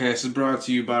podcast is brought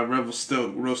to you by Rebel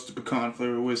Stoke Roasted Pecan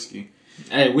Flavored Whiskey.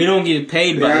 Hey, we don't get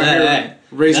paid by that.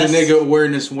 Raising nigga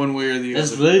awareness one way or the other.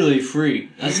 That's literally free.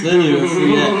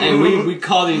 Hey, we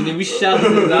call these niggas, we shout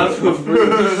them out for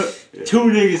free. Two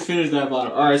niggas finished that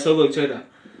bottle. Alright, so look, check it out.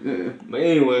 Yeah. But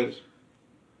anyways,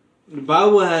 the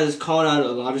Bible has called out a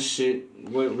lot of shit,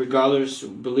 regardless,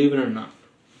 believe it or not.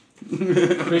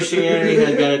 Christianity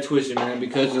has got it twisted, man,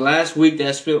 because the last week that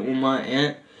I spent with my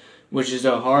aunt, which is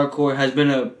a hardcore, has been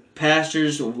a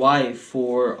pastor's wife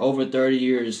for over 30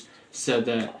 years, said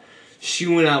that she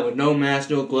went out with no mask,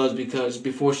 no gloves, because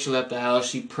before she left the house,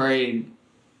 she prayed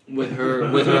with her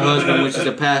husband, which is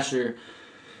a pastor,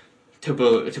 to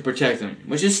protect him,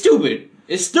 which is stupid.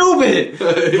 It's stupid.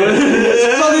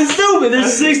 It's fucking stupid. They're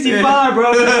 65,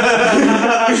 bro.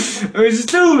 It's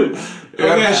stupid.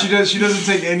 Yeah, okay. She doesn't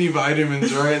take any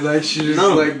vitamins, right? Like she just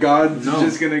like God's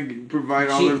just gonna provide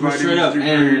all her vitamins straight up, through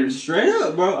and straight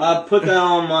up, bro. I put that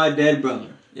on my dead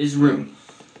brother. It's real.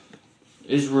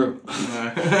 It's real.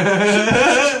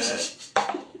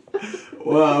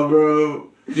 Wow, bro.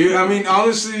 Dude, I mean,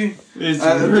 honestly,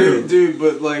 dude,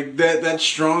 but like that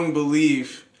strong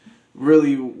belief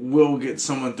really will get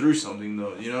someone through something,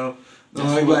 though. You know,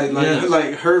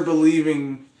 like her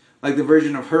believing, like the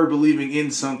version of her believing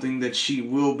in something that she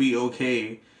will be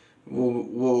okay,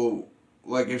 will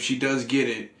like if she does get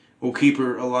it, will keep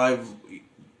her alive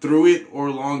through it or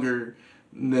longer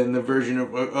than the version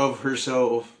of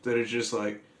herself that is just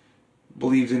like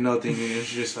believes in nothing and it's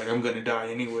just like I'm gonna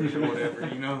die anyway or whatever,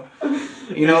 you know.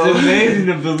 It's amazing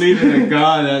to believe in a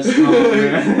God that strong,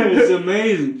 man. It's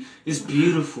amazing. It's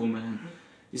beautiful, man.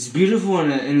 It's beautiful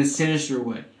in a sinister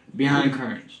way, behind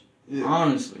curtains. Yeah.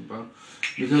 Honestly, bro.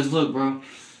 Because look, bro,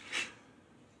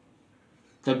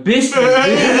 the bitch.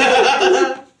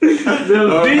 I'm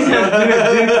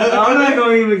not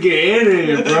gonna even get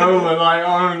into it, bro. But like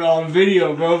on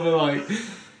video, bro. But like,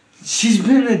 she's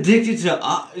been addicted to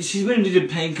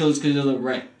painkillers because of the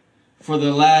wreck for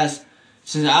the last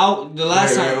time.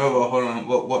 Hold on.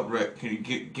 What wreck? Can you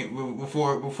get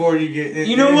before you get?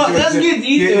 You know what? Let's get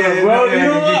detailed, bro. You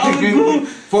know what?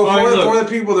 For the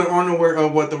people that aren't aware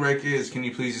of what the wreck is, can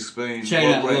you please explain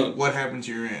what happened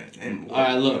to your aunt? And all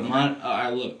right, look.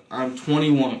 I'm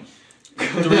 21. 2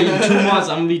 months,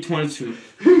 I'm gonna be 22.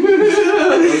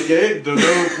 Okay, don't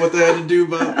know what that had to do,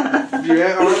 but go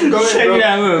ahead,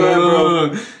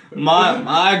 bro.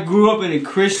 I grew up in a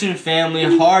Christian family,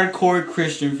 hardcore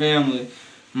Christian family.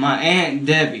 My aunt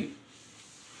Debbie.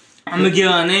 I'm gonna give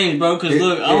her names, bro, because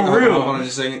look, I'm real. Hold on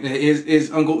just a second.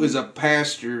 His uncle is a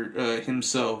pastor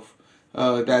himself.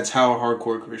 That's how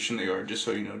hardcore Christian they are. Just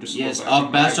so you know. Just yes,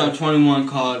 Bastard 21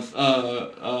 called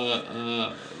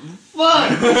fuck.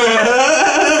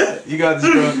 You got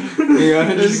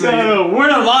this, bro.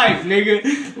 Word of life, nigga.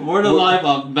 Word of life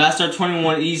of Bastard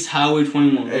 21 East Highway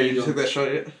 21. Hey, you took that shot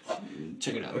yet?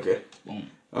 Check it out. Okay. Boom.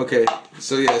 Okay.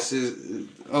 So yes,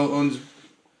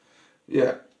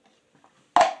 yeah.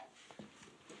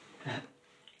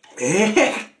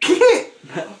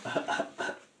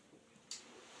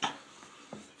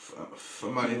 I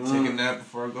might take a nap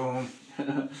before I go home.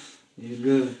 You're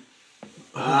good.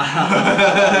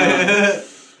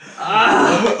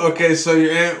 Okay, so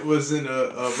your aunt was in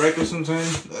a wreck of some kind?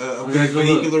 A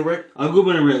vehicular wreck? I grew up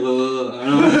in a wreck.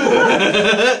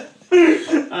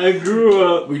 I grew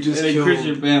up in a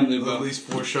Christian family, bro. At least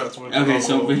 4 shots. Okay,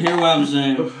 so but hear what I'm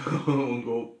saying.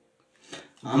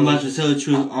 I'm about to tell the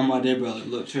truth on my dead brother.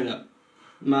 Look, check it out.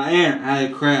 My aunt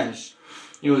had a crash.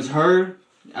 It was her.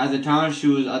 At the time,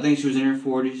 I think she was in her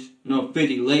 40s. No,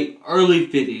 50. Early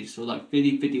 50s. So like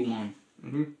 50, 51.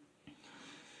 Mm-hmm.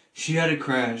 She had a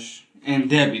crash. And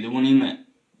Debbie, the one you met.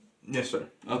 Yes, sir.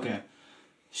 Okay.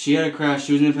 She had a crash.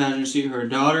 She was in the passenger seat. Her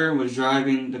daughter was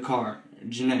driving the car.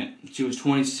 Jeanette. She was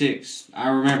 26. I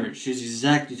remember. She was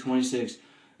exactly 26.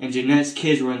 And Jeanette's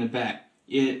kids were in the back.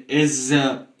 It is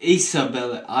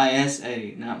Isabella,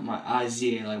 I-S-A, not my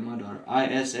I-Z-A like my daughter.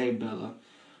 I-S-A Bella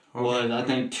was, I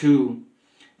think, 2.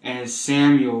 And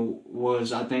Samuel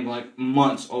was, I think, like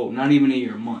months old. Not even a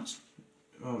year, months.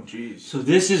 Oh, jeez. So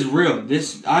this is real.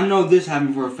 I know this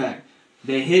happened for a fact.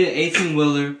 They hit an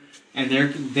 18-wheeler, and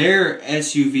their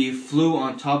SUV flew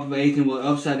on top of an 18-wheeler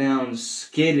upside down and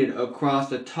skidded across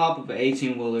the top of an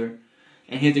 18-wheeler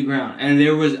and hit the ground. And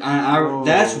there was,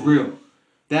 that's real.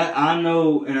 That I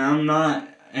know, and I'm not,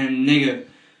 and nigga,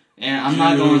 and I'm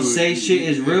not gonna say shit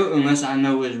is real unless I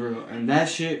know it's real. And that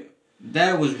shit,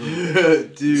 that was real.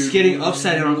 Dude, skidding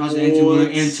upside down across the 18-wheeler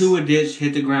into a ditch,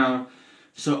 hit the ground.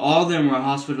 So all of them were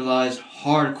hospitalized,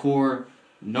 hardcore,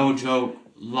 no joke,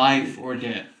 life or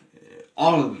death.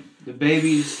 All of them. The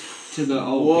babies to the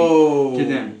old people, to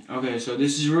them. Okay, so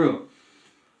this is real.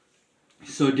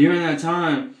 So during that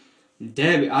time,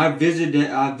 Debbie, I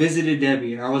visited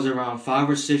Debbie. I was around 5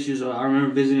 or 6 years old. I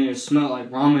remember visiting her. It smelled like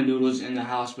ramen noodles in the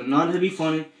house, but not to be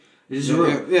funny. This is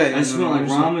real. It smelled like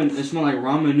ramen. It smelled like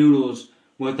ramen noodles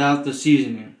without the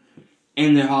seasoning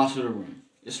in their hospital room.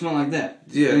 It smelled like that.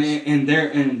 Yes. In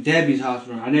Debbie's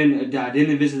hospital room. I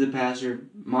didn't visit the pastor.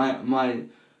 My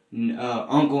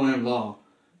uncle-in-law,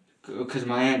 because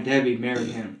my aunt Debbie married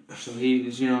him. So you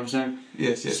know what I'm saying?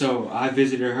 Yes, yes. So I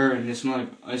visited her, and it smelled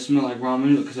like ramen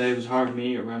noodles, because it was hard for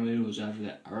me to eat ramen noodles after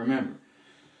that. I remember.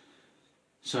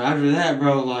 So after that,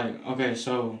 bro, like, okay,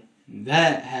 so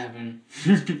that happened.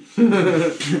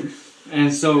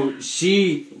 And so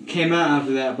she came out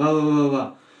after that, blah, blah, blah,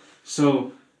 blah.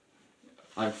 So,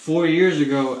 like 4 years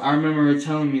ago, I remember her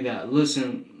telling me that,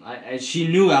 listen, she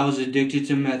knew I was addicted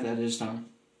to meth at this time.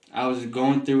 I was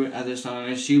going through it at this time,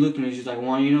 and she looked at me, she's like,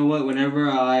 Juan, you know what,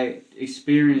 whenever I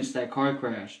experienced that car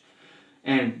crash,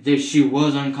 and she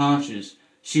was unconscious,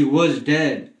 she was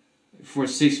dead for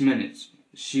 6 minutes.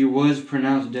 she was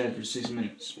pronounced dead for 6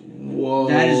 minutes. Whoa.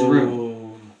 That is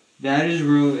real. That is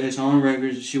real. It's on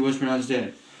record. She was pronounced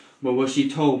dead. But what she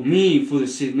told me for the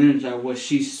 6 minutes, that what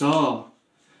she saw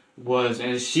was,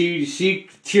 and she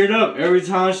teared up every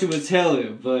time she would tell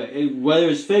it. But whether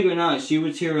it's fake or not, she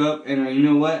would tear up. And you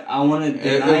know what? I want to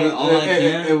deny it all I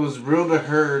can. It was real to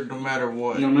her, no matter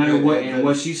what. No matter what. And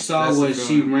what she saw was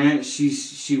she ran.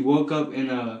 She woke up in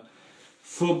a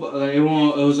football. It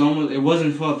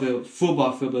wasn't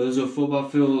football field, but it was a football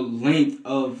field length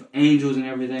of angels and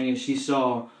everything. And she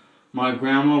saw my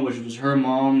grandma, which was her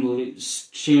mom,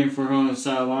 cheering for her on the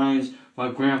sidelines. My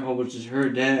grandpa, which is her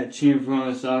dad, cheering for her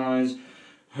on the sidelines.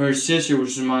 Her sister,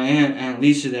 which is my Aunt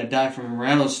Lisa, that died from a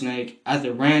rattlesnake at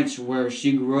the ranch where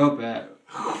she grew up at.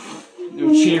 They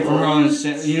were cheering for her on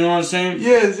the, you know what I'm saying?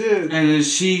 Yes, yes. And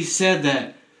she said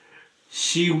that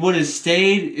she would have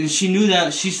stayed, and she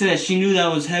said that she knew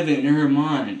that was heaven in her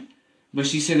mind. But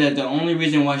she said that the only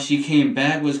reason why she came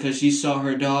back was because she saw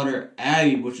her daughter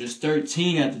Abby, which was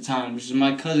 13 at the time, which is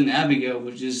my cousin Abigail,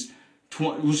 which is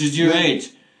your age.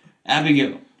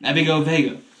 Abigail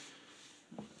Vega,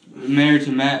 married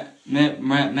to Matt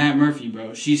Murphy,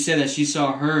 bro. She said that she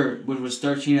saw her, which was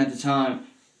 13 at the time,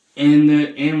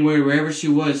 in wherever she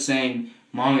was, saying,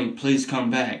 "Mommy, please come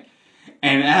back."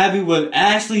 And Abby would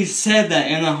actually said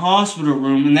that in the hospital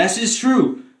room, and that's just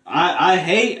true. I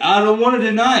don't want to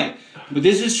deny it, but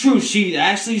this is true. She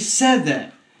actually said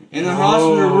that in the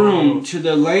hospital room to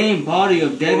the laying body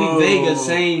of Debbie Vega,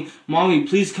 saying, "Mommy,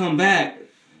 please come back."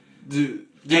 Dude.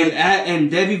 And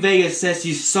Debbie Vega says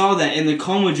she saw that in the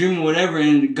coma dream or whatever,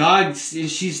 and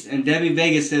Debbie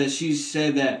Vega said that she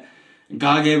said that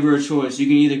God gave her a choice. You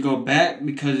can either go back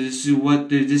because this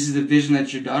is the vision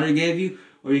that your daughter gave you,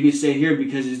 or you can stay here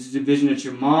because it's the vision that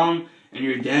your mom and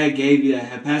your dad gave you that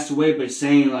had passed away, but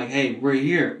saying like, "Hey, we're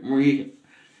here."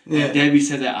 Yeah. And Debbie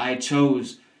said that I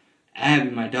chose Abby,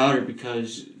 my daughter,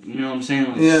 because you know what I'm saying.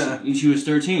 Like, she was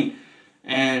 13.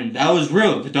 And that was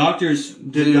real. The doctors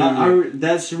did not.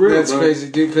 That's real. That's crazy,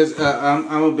 dude. Because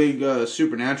I'm a big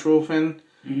Supernatural fan,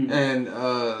 and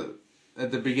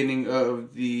at the beginning of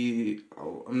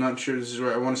I'm not sure this is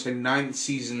right. I want to say 9th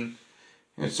season.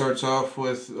 It starts off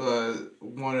with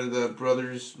one of the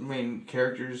brothers, main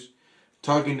characters,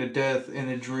 talking to death in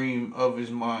a dream of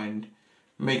his mind,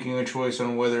 making a choice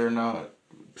on whether or not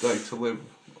to live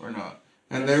or not.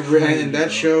 And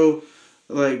that show.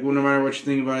 Like, well, no matter what you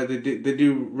think about it, they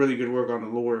do really good work on the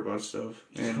lore about stuff.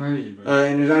 And, crazy, bro.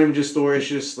 And it's not even just lore, it's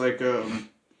just like the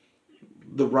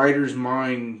writer's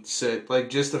mindset. Like,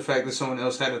 just the fact that someone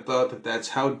else had a thought that that's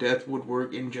how death would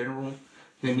work in general.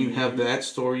 Then you have that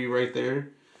story right there.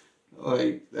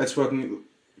 Like, that's fucking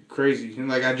crazy. And,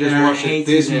 like, I just watched it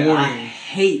this morning. I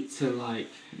hate to,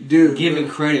 give it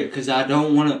credit because I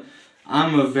don't want to.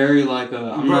 I'm a very,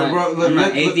 I'm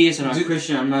not atheist, I'm not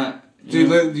Christian, I'm not.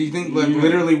 Dude, do you think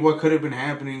literally what could have been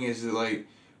happening is that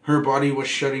her body was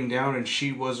shutting down and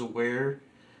she was aware,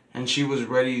 and she was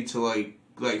ready to like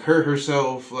hurt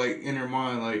herself in her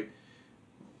mind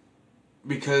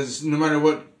because no matter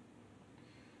what,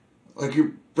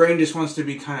 your brain just wants to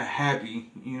be kind of happy,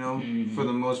 for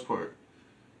the most part.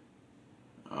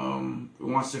 It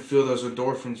wants to feel those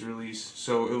endorphins release,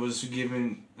 so it was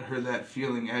giving her that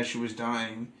feeling as she was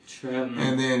dying,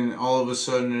 and then all of a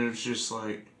sudden it was just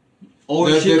like. Or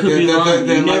she could be lying.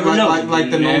 You never know.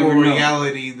 Like the normal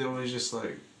reality that was just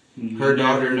her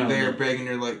daughter there begging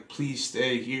her please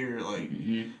stay here,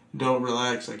 don't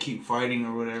relax, keep fighting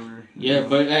or whatever. Yeah,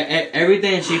 but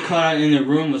everything she caught out in the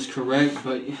room was correct,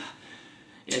 but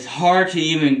it's hard to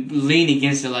even lean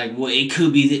against it. Well, it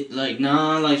could be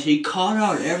she caught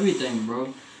out everything,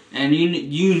 bro. And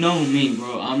you know me,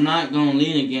 bro. I'm not gonna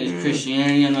lean against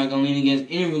Christianity. I'm not gonna lean against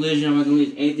any religion. I'm not gonna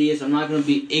lean atheist. I'm not gonna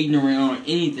be ignorant on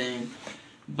anything.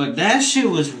 But that shit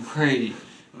was crazy.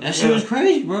 That shit was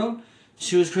crazy, bro.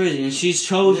 She was crazy, and she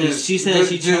chose it. She said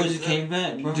she chose it, came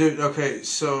back, bro. Dude, okay,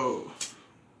 so.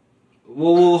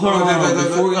 Well, hold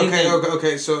on.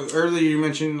 Okay. So earlier you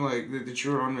mentioned that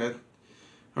you were on meth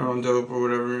or on dope or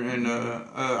whatever, and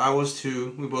I was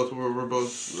too. We both were. We're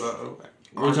both.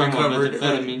 We're talking about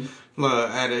methamphetamine.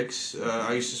 Addicts.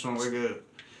 I used to smoke a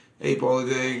 8-ball a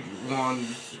day, one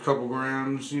couple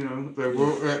grams.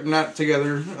 We're not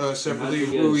together. Separately.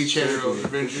 We each had our own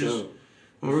adventures. Sure.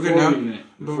 We're good now.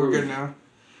 We're good now.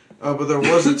 But there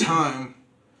was a time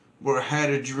where I had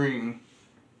a dream,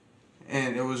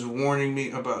 and it was warning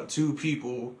me about 2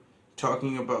 people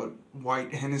talking about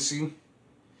white Hennessy.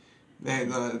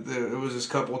 And it was this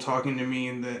couple talking to me,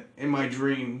 and in my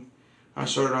dream, I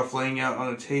started off laying out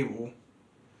on a table,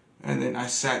 and then I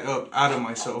sat up out of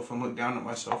myself and looked down at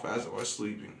myself as I was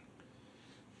sleeping.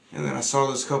 and then I saw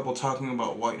this couple talking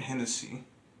about white Hennessy,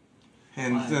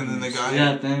 and Wow, then the guy, see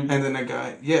that thing? and then the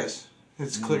guy, yes,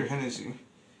 it's clear Hennessy.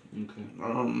 Okay.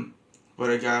 But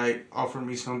a guy offered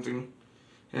me something,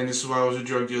 and this is why I was a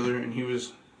drug dealer, and he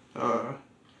was,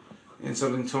 and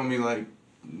something told me like,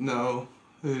 no,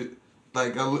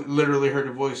 like I literally heard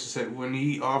a voice that said, when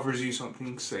he offers you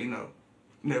something, say no,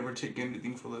 never take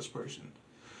anything for this person.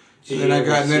 Did then you I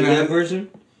got ever then see I, that person?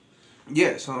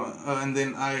 yes, and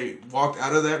then I walked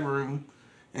out of that room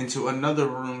into another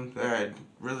room that I'd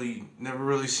really never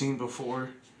really seen before,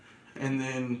 and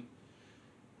then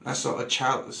I saw a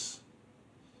chalice.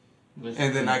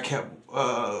 And then I kept,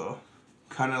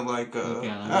 kind of like,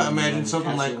 I imagine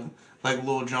something like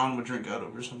Lil Jon would drink out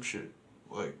of or some shit.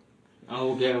 Like.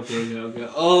 Oh, okay.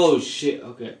 Oh shit.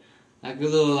 Okay. Like a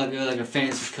little, like a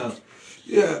fancy cup.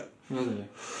 Yeah. Okay.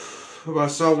 But I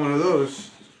saw one of those,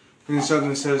 and then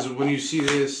something says, when you see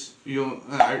this, you'll.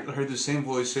 I heard the same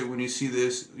voice say, when you see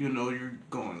this, you know you're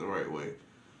going the right way.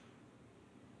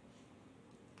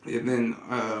 And then,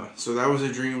 so that was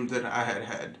a dream that I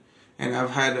had. And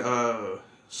I've had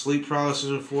sleep paralysis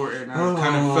before, and I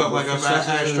kind of felt like I've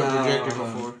astral projected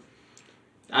before.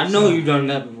 I know you've done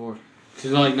that before.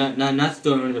 Cause like not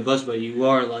throwing under the bus, but you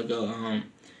are like a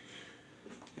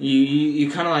you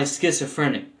kind of like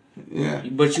schizophrenic. Yeah.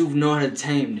 But you know how to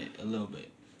tame it a little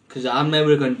bit. Cause I'm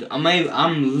able to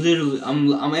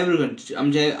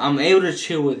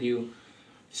chill with you,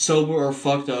 sober or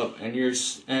fucked up, and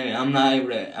I'm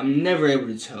never able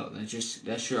to tell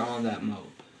that you're on that mode.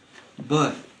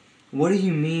 But what do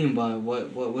you mean by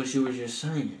what you were just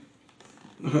saying?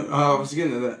 I was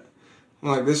getting to that.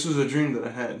 Like, this was a dream that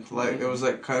I had. Like, it was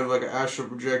like kind of like an astral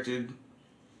projected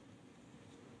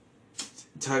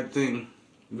type thing.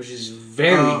 Which is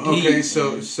very deep. Okay,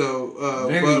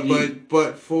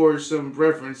 but for some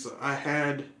reference, I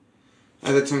had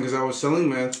at the time, because I was selling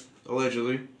meth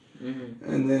allegedly,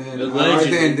 and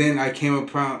then I came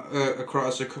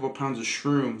across a couple pounds of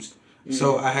shrooms.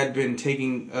 So I had been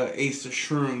taking eighths of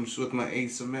shrooms with my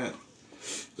eighths of meth.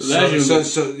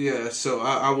 So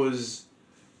I was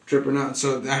tripping out.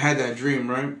 So I had that dream,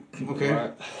 right? Okay.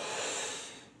 Right.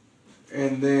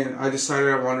 And then I decided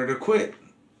I wanted to quit.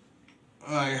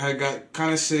 I got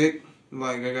kind of sick.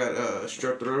 Like, I got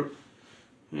strep throat.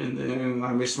 And then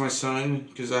I missed my son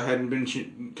because I hadn't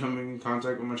been coming in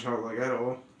contact with my child like at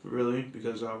all, really,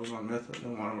 because I was on meth. I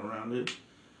didn't want him around it.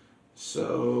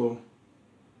 So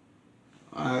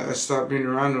I stopped being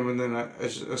around him, and then I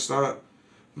stopped.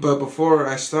 But before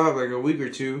I stopped, like a week or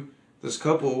two, this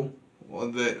couple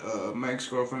that my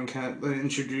ex-girlfriend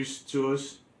introduced to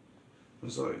us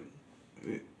was like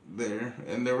there,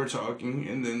 and they were talking,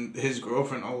 and then his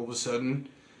girlfriend all of a sudden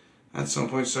at some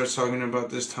point starts talking about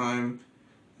this time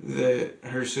that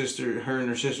her and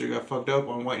her sister got fucked up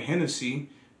on white Hennessy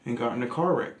and got in a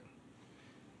car wreck.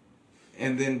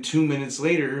 And then 2 minutes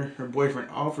later, her boyfriend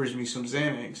offers me some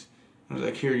Xanax. I was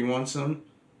like, here, you want some?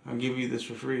 I'll give you this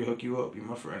for free, hook you up, you're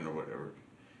my friend or whatever.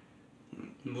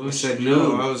 I said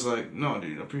no. I was like, no,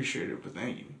 dude, I appreciate it, but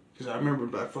thank you. Because I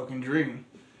remembered that fucking dream.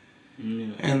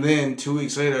 Yeah. And then 2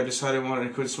 weeks later, I decided I wanted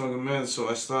to quit smoking meth, so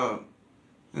I stopped.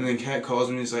 And then Kat calls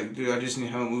me and he's like, dude, I just need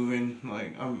help moving.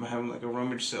 Like, I'm having like a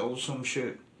rummage sale or some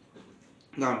shit.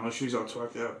 I don't know, she's all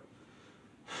twacked out.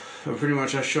 But pretty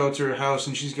much I show up to her house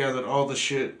and she's gathered all the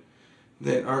shit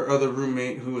that our other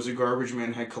roommate, who was a garbage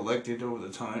man, had collected over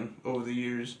the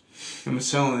years, and was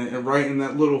selling it. And right in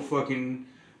that little fucking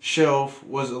shelf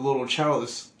was a little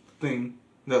chalice thing,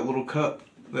 that little cup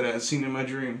that I had seen in my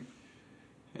dream.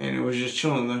 And it was just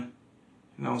chilling there.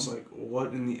 And I was like, what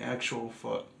in the actual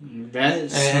fuck? And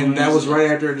that was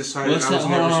right after I decided I was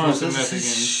never supposed to meth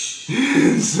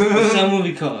again. What's that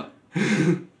movie called?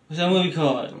 What's that movie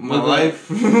called? My Life?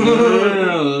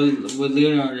 No. With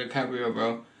Leonardo DiCaprio,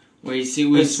 bro. Where you see...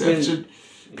 Inception?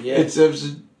 Yeah.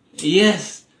 Inception?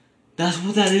 Yes. That's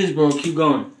what that is, bro. Keep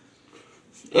going.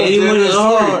 That's the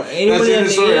end of the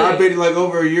story. I've been like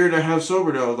over a year and a half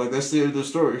sober though. Like, that's the end of the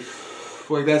story.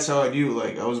 Like, that's how I do.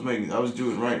 Like, I was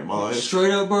doing right in my life.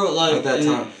 Straight up, bro. Like, at that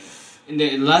time. And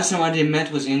the last time I did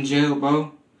meth was in jail,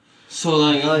 bro. So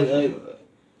like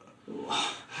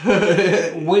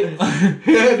what?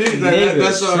 Yeah, dude.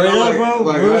 That's how I know. Bro,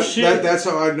 like that's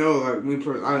how I know. Like, me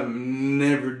personally, I'm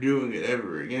never doing it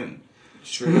ever again.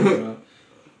 Straight up,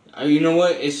 bro. You know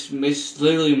what? It's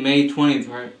literally May 20th,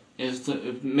 right? It's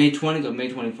May 20th or May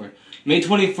 21st. May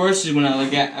 21st is when I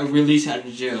got released out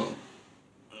of jail.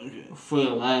 Okay.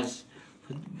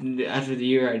 After the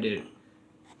year I did,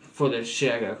 for the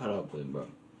shit I got caught up with, bro.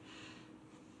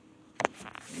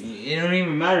 It don't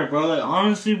even matter, bro. Like,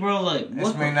 honestly, bro, like,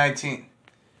 it's May 19th.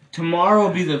 Tomorrow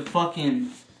will be the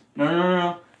fucking...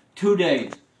 No. 2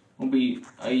 days will be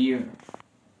a year.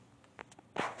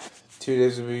 2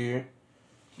 days of a year.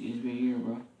 2 days will be a year,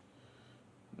 bro.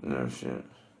 No shit.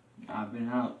 I've been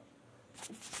out.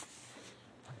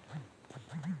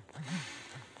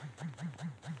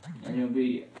 And it'll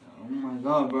be, oh my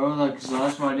god, bro. Like, 'cause the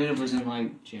last one I did it was in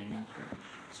like January.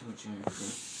 So January,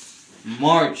 bro.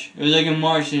 March. It was like in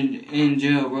March in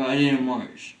jail, bro. I did it in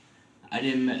March. I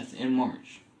did meth in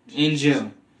March. In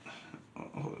jail.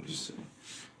 Hold on just a second.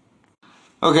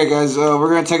 Okay, guys, we're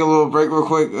gonna take a little break real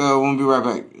quick. We'll be right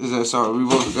back. Is that sorry? We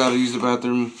both gotta use the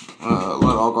bathroom. Let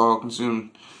alcohol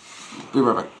consume. Be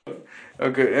right back.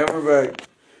 Okay, and we're back.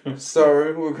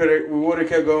 Sorry, we would have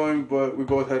kept going, but we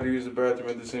both had to use the bathroom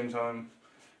at the same time.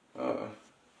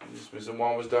 Just Mr.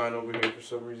 Juan was dying over here for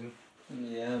some reason.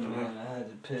 Yeah, man. I had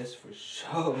to piss for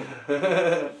sure.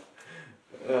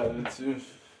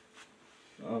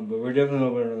 But we're definitely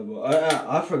over another ball.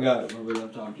 I forgot where we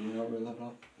left off. Do you know where we left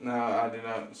off? No, I did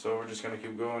not. So we're just gonna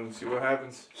keep going and see what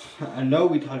happens. I know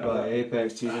we talked about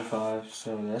Apex Season 5,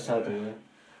 so that's out the way.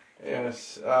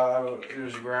 Yes,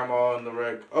 there's grandma in the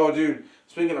wreck. Oh, dude,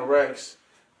 speaking of wrecks,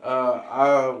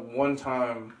 one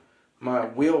time my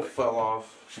wheel fell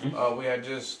off. We had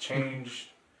just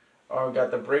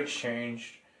got the brakes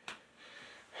changed.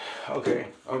 Okay,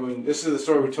 I mean, this is the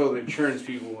story we told the insurance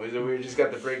people, is that we just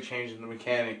got the brake changed and the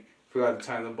mechanic forgot to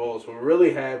tighten the bolts. What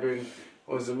really happened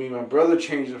was that my brother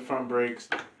changed the front brakes.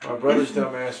 My brother's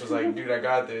dumbass was like, dude, I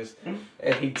got this.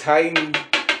 And he tightened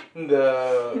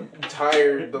the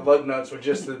lug nuts with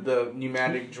just the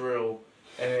pneumatic drill.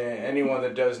 And anyone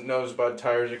that knows about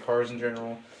tires or cars in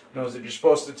general knows that you're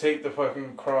supposed to take the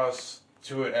fucking cross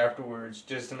to it afterwards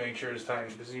just to make sure it's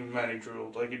tightened, because it's pneumatic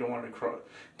drilled. Like, you don't want to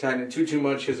tighten it too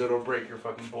much because it'll break your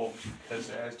fucking bolt because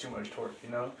it has too much torque, you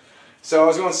know? So I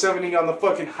was going 70 on the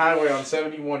fucking highway on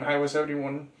 71, Highway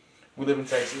 71. We live in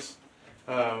Texas,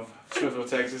 Smithville,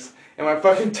 Texas. And my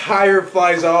fucking tire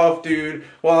flies off, dude,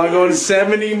 while I'm going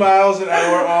 70 miles an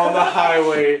hour on the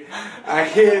highway. I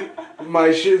hit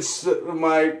my shit,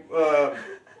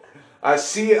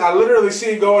 I literally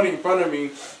see it going in front of me.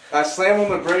 I slam on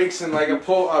the brakes and like I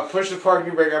push the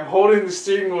parking brake. I'm holding the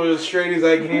steering wheel as straight as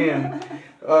I can.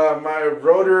 My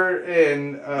rotor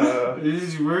and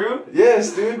Is this real?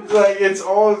 yes, dude. Like, it's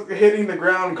all hitting the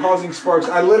ground, causing sparks.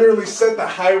 I literally set the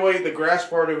highway, the grass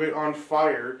part of it, on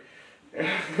fire.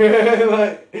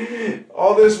 Like,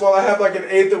 all this while I have like an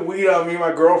eighth of weed on me.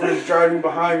 My girlfriend's driving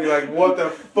behind me. Like, what the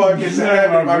fuck is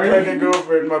happening? My pregnant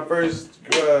girlfriend, my first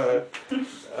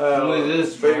what is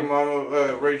this, baby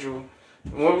mama, Rachel.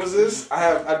 What was this?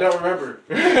 I don't remember.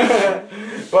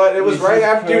 But it was right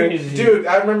after, dude.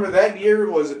 I remember that year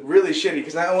was really shitty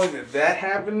because not only did that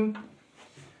happen,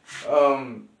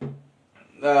 the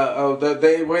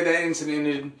way that incident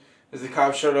ended is the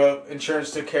cops showed up,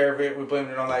 insurance took care of it. We blamed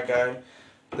it on that guy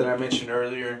that I mentioned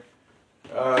earlier.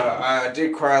 I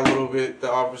did cry a little bit.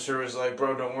 The officer was like,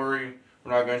 "Bro, don't worry.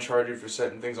 We're not gonna charge you for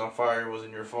setting things on fire. It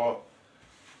wasn't your fault."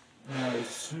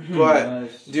 Nice. But,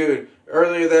 nice. dude,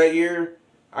 earlier that year,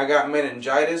 I got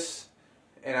meningitis,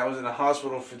 and I was in the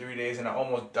hospital for 3 days, and I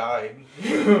almost died.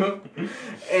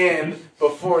 And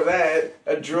before that,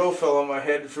 a drill fell on my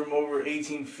head from over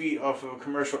 18 feet off of a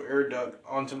commercial air duct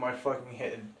onto my fucking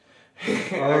head.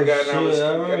 I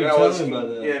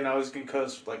was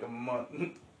concussed for like a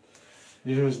month.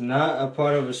 This was not a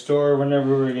part of a story whenever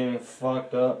we were getting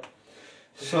fucked up.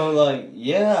 So, like,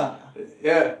 yeah.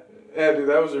 Yeah, dude,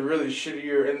 that was a really shitty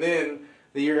year. And then,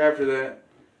 the year after that,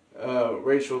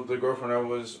 Rachel, the girlfriend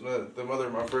the mother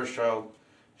of my first child,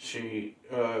 I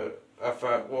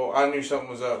knew something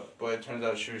was up, but it turns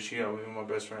out she was cheating on me with my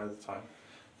best friend at the time.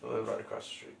 I lived right across the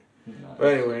street. Nice. But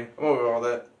anyway, I'm over all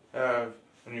that. I have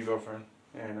a new girlfriend,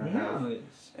 and I have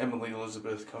Emily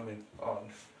Elizabeth coming on.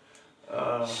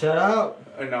 Shout out!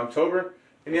 In October.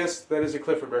 And yes, that is a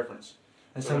Clifford reference.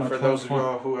 For those of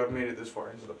y'all who have made it this far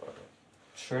into the podcast.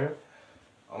 Sure.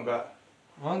 On God.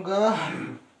 On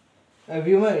God. Have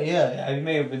you made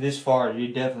it this far,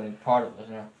 you're definitely part of it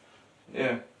now.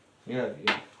 Yeah. Yeah.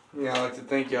 Yeah, I'd like to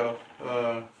thank y'all,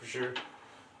 for sure.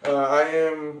 I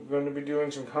am going to be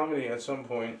doing some comedy at some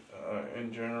point,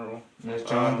 in general. That's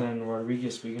Jonathan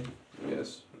Rodriguez speaking.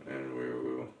 Yes,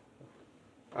 and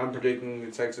I'm predicting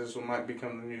that Texas might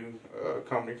become the new,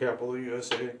 comedy capital of the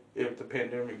USA if the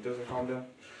pandemic doesn't calm down.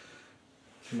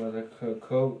 Mother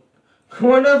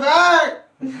Coronavirus!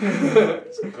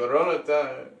 It's Corona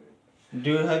time.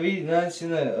 Dude, have you not seen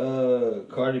that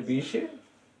Cardi B shit?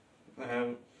 I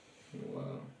haven't.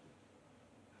 Wow.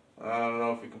 I don't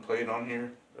know if we can play it on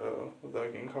here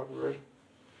without getting copyrighted.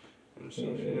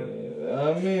 Yeah.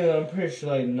 I mean, I'm pretty sure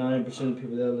like 90% of the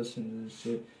people that listen to this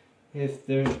shit, if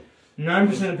they're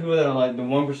 9% of people that are like the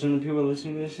 1% of people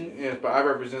listening to this shit. Yes, but I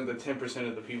represent the 10%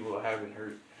 of the people I haven't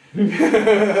heard.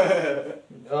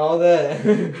 All that.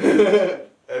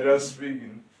 And us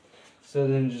speaking. So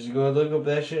then just go look up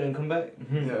that shit and come back.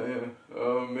 Yeah.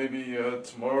 Maybe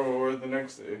tomorrow or the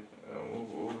next day.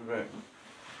 We'll be back.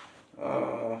 I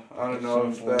don't know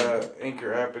if the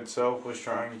Anchor app itself was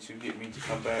trying to get me to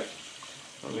come back,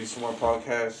 release some more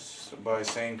podcasts by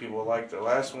saying people liked the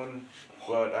last one,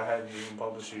 but I hadn't even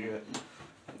published it yet.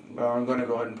 But I'm going to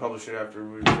go ahead and publish it after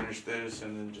we finish this,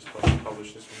 and then just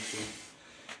publish this one too.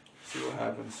 See what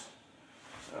happens.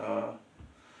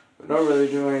 But not really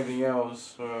doing anything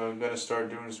else. I'm going to start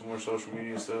doing some more social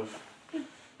media stuff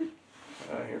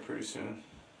here pretty soon.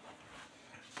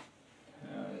 Yeah.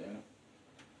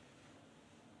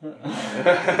 You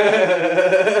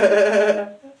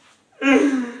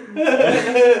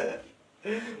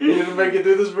gonna make it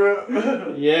through this,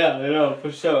 bro? Yeah, I know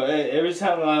for sure. Hey, every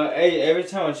time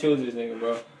I chill with this nigga,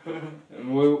 bro.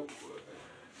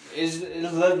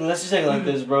 Let's just take it like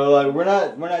this, bro. Like we're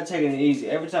not taking it easy.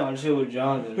 Every time I chill with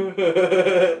Jonathan,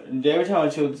 every time I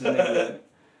chill with this nigga,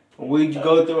 we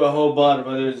go through a whole bottle,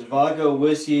 whether it's vodka,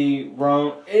 whiskey,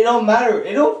 rum. It don't matter.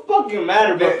 It don't fucking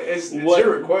matter, bro. It's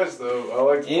your request, though. I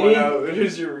like to point out it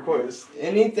is your request.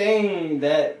 Anything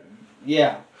that,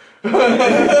 yeah.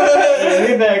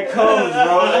 Anything that comes,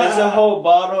 bro. It's a whole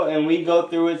bottle, and we go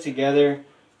through it together,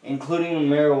 including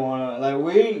marijuana. Like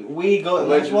we go.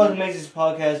 That's what makes this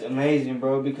podcast amazing,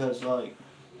 bro. Because like.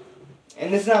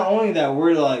 And it's not only that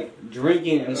we're like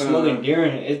drinking and smoking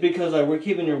during it. It's because like we're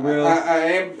keeping it real.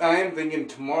 I am thinking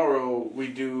tomorrow we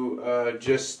do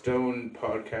Just Stone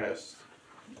podcast.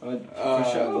 For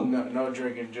sure. No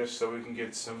drinking, just so we can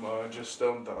get some Just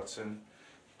Stone thoughts in.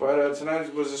 But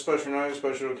tonight was a special night, a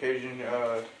special occasion.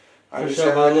 I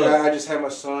just had my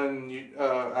son.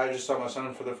 I just saw my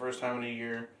son for the first time in a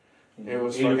year. It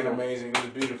was fucking amazing. It was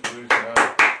beautiful.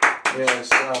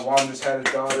 Yes, Juan just had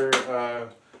his daughter.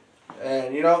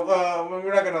 And we're not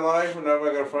gonna lie, we're not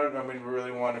gonna front. I mean, we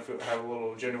really want to have a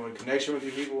little genuine connection with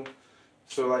you people.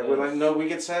 So like, we're like, no, we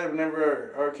get sad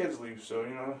whenever our kids leave. So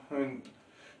I mean,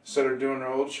 instead of doing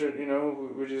our old shit, we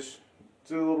just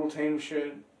do a little tame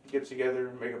shit, get together,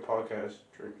 make a podcast,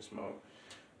 drink and smoke.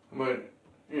 But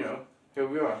here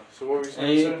we are. So what were you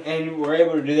saying? And we're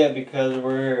able to do that because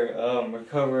we're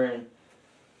recovering.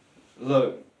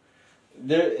 Look,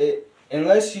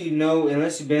 unless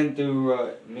you've been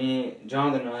through, me,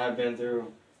 Jonathan and I have been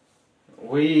through,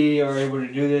 we are able to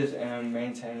do this and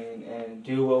maintain and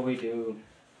do what we do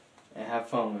and have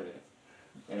fun with it.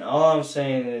 And all I'm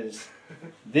saying is,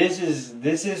 this is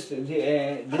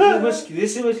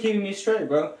what's keeping me straight,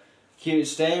 bro. Keep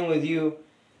staying with you,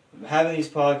 having these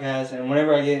podcasts, and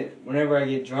whenever I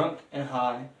get drunk and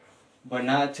high. But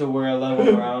not to where a level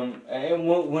where I'm,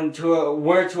 and to a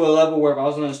level where if I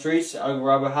was on the streets, I would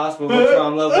rob a house. But once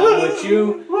I'm level with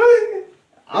you,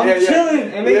 I'm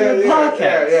chilling and making a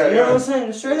podcast. You know what I'm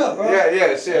saying? Straight up, bro.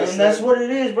 Yes. And that's what it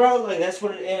is, bro. Like that's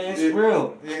what it is. It's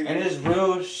real, and it's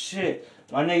real shit,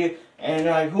 my nigga. And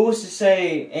like, who's to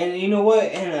say? And you know what?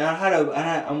 And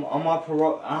I'm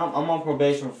on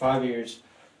probation for 5 years,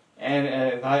 and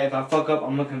if I fuck up,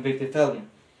 I'm a convicted felon.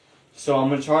 So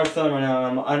I'm a charged felon right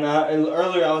now.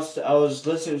 Earlier I was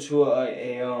listening to at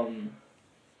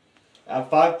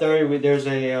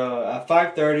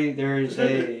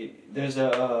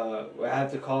 5:30 I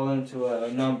have to call into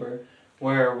a number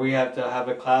where we have to have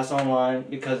a class online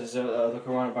because it's the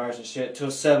coronavirus and shit till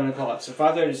 7 o'clock. So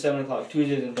 5:30 to 7 o'clock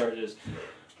Tuesdays and Thursdays.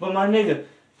 But my nigga,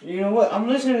 you know what? I'm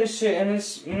listening to this shit and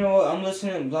it's I'm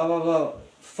listening blah blah blah.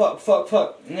 Fuck,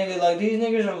 nigga. Like these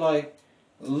niggas are like.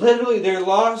 Literally, they're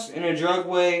lost in a drug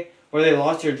way where they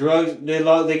lost their drugs. They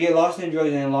get lost in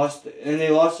drugs and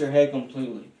they lost their head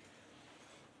completely.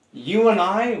 You and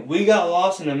I, we got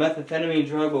lost in a methamphetamine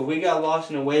drug, but we got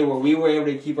lost in a way where we were able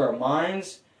to keep our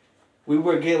minds. We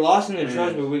would get lost in the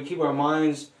drugs, but we keep our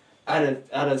minds at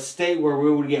a state where we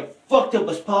would get fucked up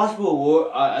as possible.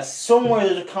 Or somewhere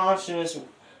there's a consciousness.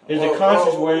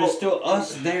 Where there's still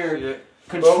us there. Yeah.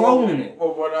 Controlling it.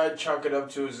 Well, what I chalk it up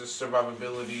to is a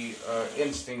survivability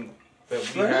instinct that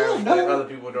we have that other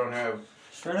people don't have.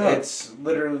 Straight up. It's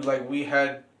literally like we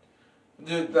had.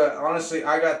 Dude, honestly,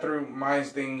 I got through my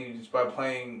things by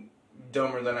playing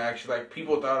dumber than I actually like.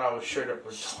 People thought I was straight up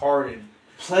retarded.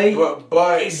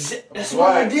 That's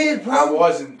what I did, bro. I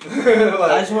wasn't.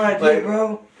 That's what I did,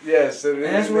 bro. Yes, and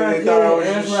that's what I did. And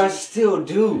that's what I still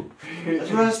do.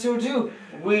 That's what I still do.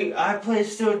 I play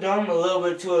still dumb a little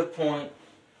bit to a point.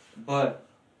 But,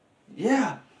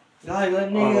 yeah.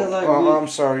 I'm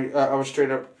sorry. I was straight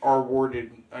up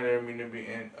R-worded. I didn't mean to be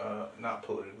not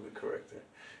politically correct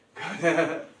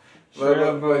there.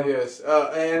 But yes,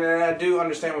 and I do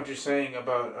understand what you're saying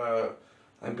about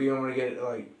like being able to get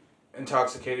like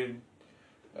intoxicated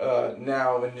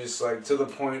now, and just like to the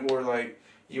point where like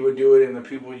you would do it and the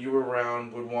people you were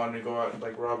around would want to go out and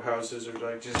like rob houses or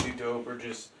like just do dope or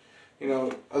just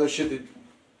other shit that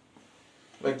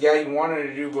like you wanted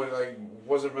to do but like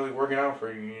wasn't really working out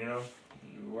for you,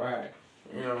 Right.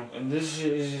 You And this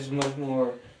shit is just much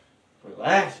more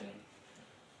relaxing.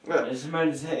 Yeah. It's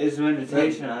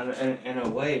meditation in a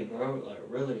way, bro. Like,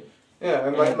 really. Yeah,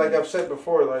 and like I've said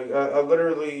before, like I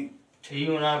literally to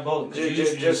you and I both.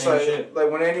 Just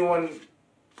like when anyone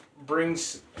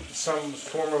brings some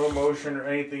form of emotion or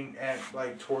anything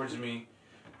towards me,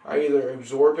 I either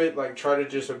absorb it, like try to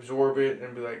just absorb it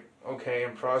and be like okay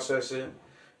and process it,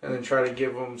 and then try to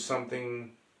give them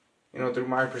something, through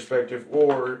my perspective,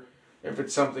 or if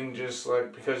it's something just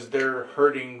like because they're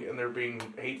hurting and they're being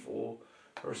hateful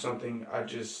or something, I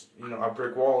just I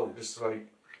brick wall it. Just like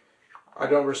I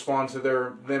don't respond to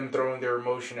them throwing their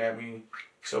emotion at me.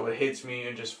 So it hits me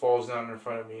and just falls down in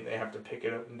front of me. They have to pick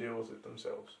it up and deal with it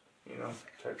themselves.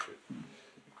 Type shit.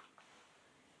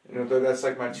 That's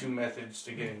like my two methods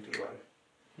to getting through life.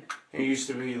 It used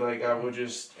to be like I would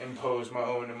just impose my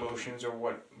own emotions or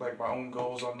my own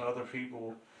goals on other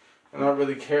people, and not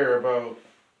really care about,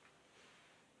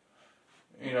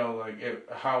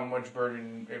 how much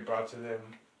burden it brought to them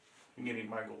getting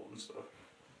my goal and stuff.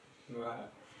 Right.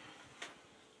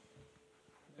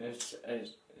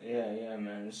 Yeah,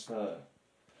 man.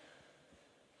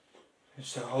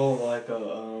 It's a whole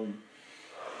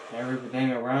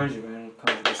everything around you, man,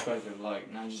 comes to perspective. Like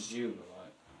not just you, but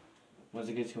like once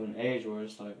you get to an age where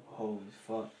it's like, holy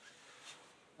fuck,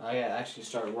 I actually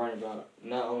start worrying about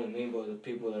not only me but the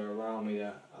people that are around me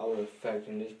that I would affect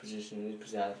in this position, this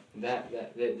position, that.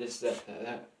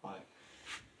 Like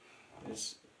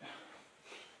it's.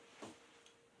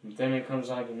 Then it comes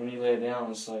like when you lay it down,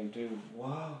 it's like, dude,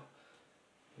 wow.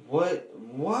 What?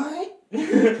 Like,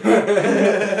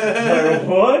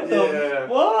 what the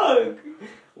fuck?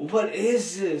 What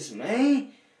is this, man?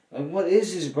 Like, what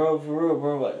is this, bro? For real,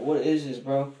 bro. Like, what is this,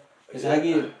 bro? Cause I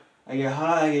get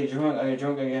high, I get drunk, I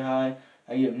get high,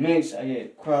 I get mixed, I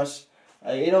get crushed.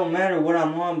 Like, it don't matter what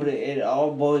I'm on, but it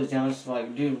all boils down to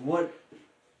like, dude, what?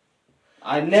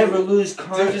 I never lose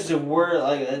conscious of where,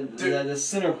 like, the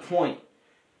center point.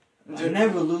 I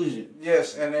never lose it.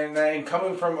 Yes, and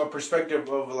coming from a perspective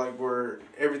of like where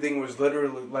everything was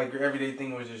literally like your everyday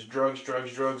thing was just drugs.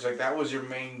 Like that was your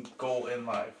main goal in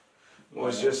life.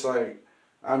 Was just like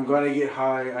I'm gonna get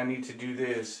high. I need to do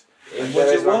this. And that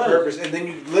is my purpose. And then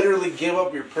you literally give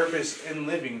up your purpose in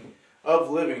living.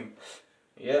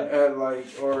 Yeah. And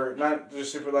or not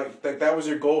just super like that was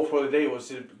your goal for the day was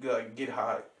to like get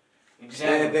high.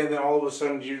 Exactly. And then all of a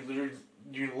sudden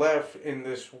you're left in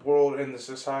this world, in the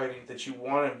society that you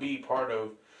want to be part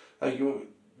of,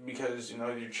 because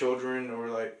your children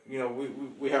or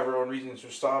we have our own reasons for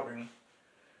stopping.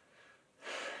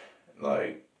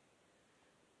 Even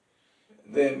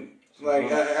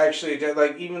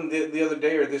the other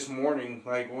day or this morning,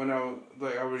 when I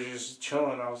was just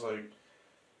chilling, I was like,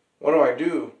 what do I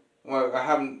do? Well, I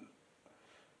have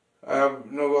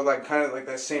kind of like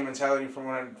that same mentality from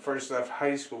when I first left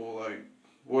high school, like.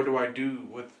 What do I do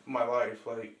with my life?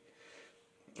 Like,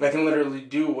 I can literally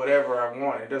do whatever I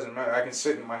want. It doesn't matter. I can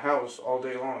sit in my house all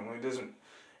day long. It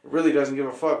really doesn't give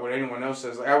a fuck what anyone else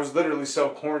says. Like, I was literally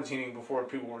self-quarantining before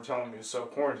people were telling me to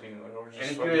self-quarantine. Like, I was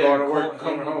just going to work and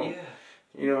coming home.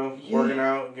 Yeah. Working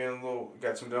out,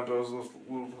 got some dumbbells,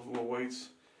 little weights.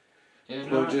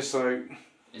 Just like...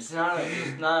 It's not.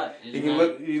 You can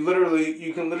literally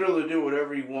do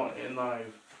whatever you want in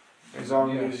life. As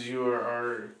long as you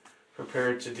are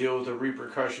prepared to deal with the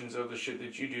repercussions of the shit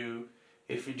that you do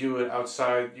if you do it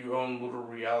outside your own little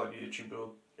reality that you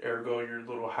build, ergo your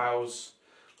little house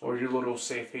or your little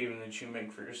safe haven that you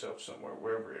make for yourself somewhere,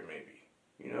 wherever it may be,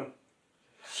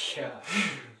 Yeah,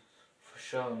 for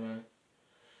sure, man.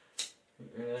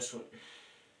 And that's what...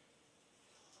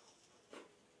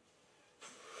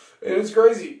 And it's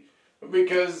crazy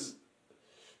because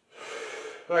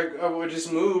I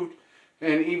just moved.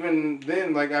 And even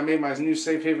then, I made my new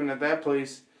safe haven at that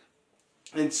place,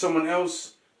 and someone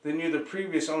else that knew the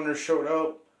previous owner showed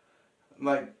up,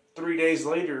 3 days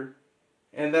later,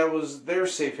 and that was their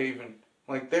safe haven,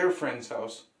 their friend's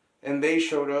house. And they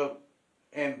showed up,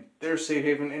 and their safe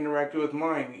haven interacted with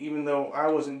mine, even though I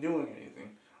wasn't doing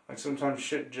anything. Sometimes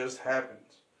shit just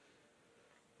happens,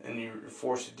 and you're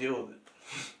forced to deal with it.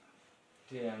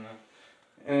 Yeah, man.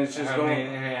 And it's just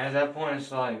and at that point,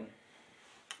 it's like...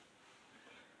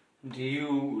 Do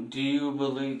you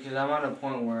believe, because I'm at a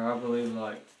point where I believe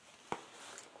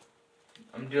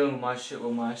I'm dealing with my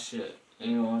shit.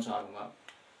 You know what I'm talking about.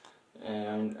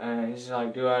 And it's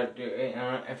like,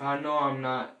 if I know I'm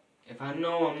not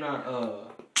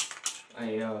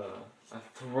a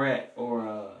threat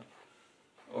or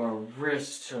a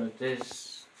risk to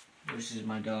this, which is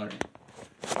my daughter.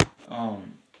 Well,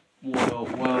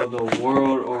 the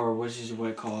world, or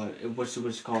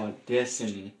what's called,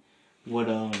 destiny,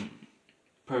 would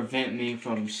prevent me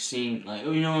from seeing, like,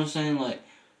 you know what I'm saying, like,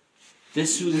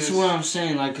 this is what I'm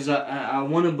saying, like, cause I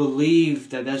want to believe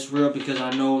that that's real, because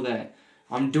I know that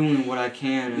I'm doing what I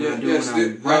can, and I'm doing what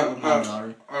I'm right with my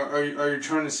daughter. Are you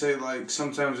trying to say, like,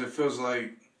 sometimes it feels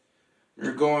like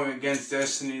you're going against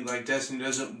destiny, like destiny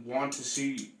doesn't want to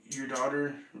see your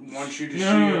daughter, wants you to see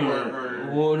her,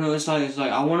 or... Well, no, it's like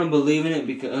I want to believe in it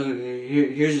because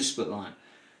here's a split line.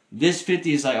 This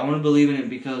 50 is like, I want to believe in it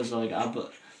because like I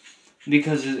want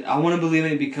to believe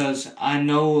in it because I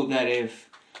know that if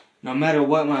no matter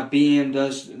what my BM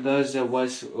does that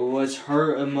what's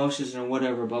her emotions and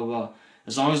whatever, blah blah,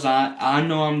 as long as I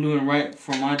know I'm doing right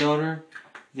for my daughter,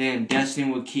 then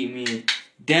destiny will keep me.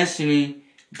 Destiny,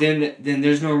 then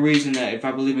there's no reason that if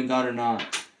I believe in God or not,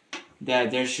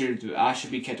 that I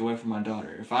should be kept away from my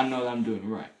daughter if I know that I'm doing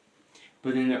right.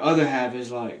 But then the other half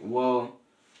is like, well,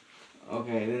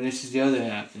 okay, then this is the other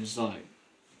half. It's like,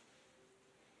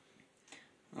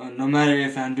 no matter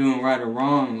if I'm doing right or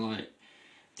wrong, like,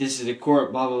 this is the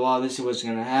court, blah blah blah. This is what's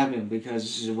gonna happen because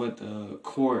this is what the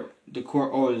court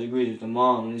always agrees with the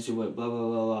mom. And this is what blah blah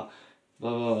blah blah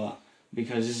blah blah blah.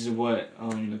 Because this is what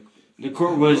the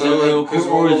court always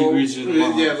agrees with the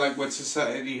mom. Yeah, like what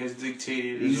society has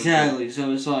dictated. Exactly.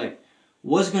 So it's like,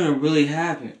 what's gonna really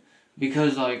happen?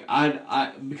 Because like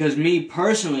because me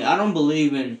personally, I don't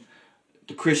believe in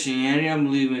the Christianity. I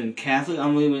believe in Catholic. I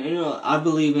believe in I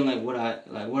believe in what I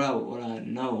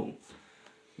know.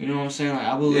 You know what I'm saying? Like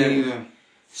I believe. Yeah.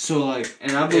 So like,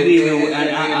 and I believe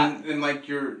in like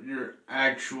your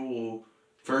actual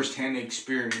first-hand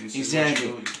experience.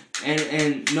 Exactly.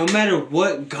 And no matter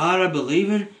what God I believe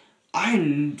in,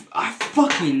 I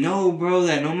fucking know, bro,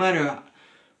 that no matter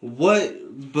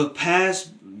what, but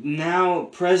past, now,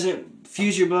 present,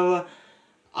 future, blah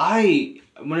blah,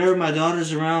 whenever my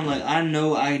daughter's around, like, I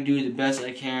know I do the best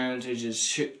I can to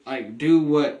just like do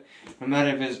what, no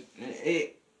matter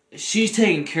if she's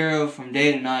taken care of from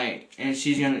day to night, and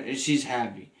she's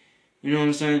happy. You know what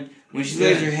I'm saying? When she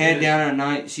lays her head down at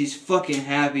night, she's fucking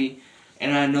happy,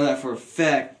 and I know that for a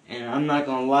fact. And I'm not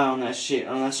gonna lie on that shit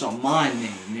unless on my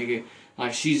name, nigga.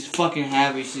 Like, she's fucking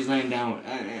happy. She's laying down,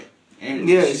 and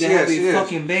she's a happy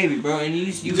fucking baby, bro. And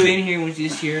you've been here when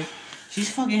she's here. She's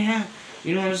fucking happy.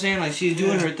 You know what I'm saying? Like, she's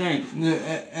doing her thing.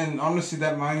 Yeah, and honestly,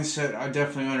 that mindset I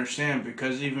definitely understand,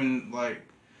 because even like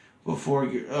before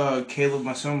Caleb,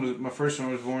 my first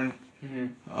son was born,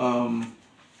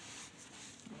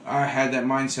 I had that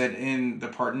mindset in the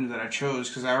partner that I chose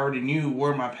because I already knew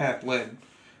where my path led.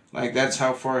 Like, that's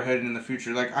how far ahead in the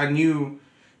future. Like, I knew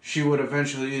she would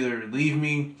eventually either leave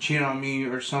me, cheat on me,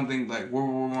 or something. Like, we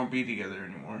won't be together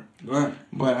anymore. Right.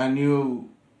 But I knew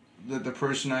that the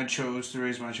person I chose to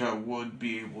raise my child would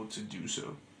be able to do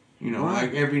so. You know,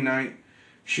 like every night,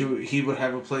 he would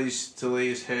have a place to lay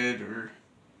his head, or,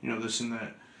 you know, this and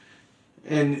that.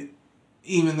 And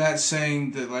even that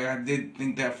saying that, like, I did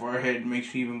think that far ahead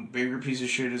makes me even bigger piece of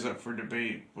shit is up for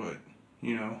debate. But,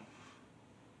 you know,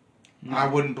 I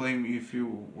wouldn't blame you if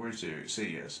you were to say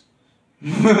yes.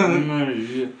 No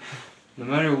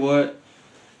matter what,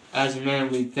 as a man,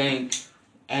 we think.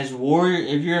 As a warrior,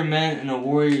 if you're a man and a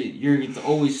warrior, you're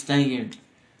always thinking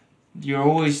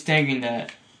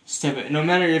that no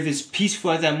matter if it's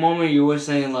peaceful at that moment, you're always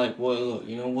saying like, well, look,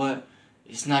 you know what?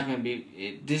 It's not gonna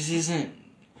be. This isn't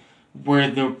where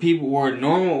the people were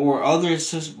normal or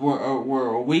others were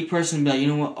a weak person be like, you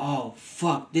know what? Oh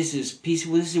fuck, this is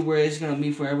peaceful. This is where it's gonna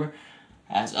be forever.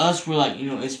 As us, we're like, you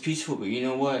know, it's peaceful, but you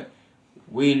know what?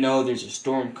 We know there's a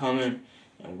storm coming,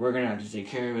 and we're gonna have to take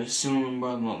care of it soon,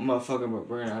 bro. Motherfucker, but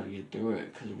we're gonna have to get through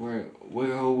it, because we're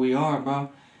who we are, bro.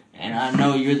 And I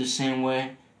know you're the same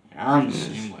way, and I'm the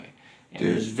same way. And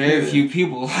there's very few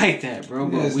people like that, bro,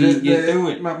 but we get through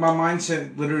it. My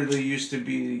mindset literally used to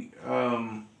be,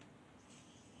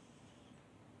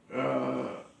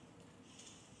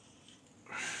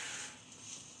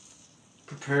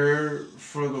 prepare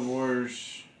for the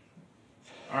worst,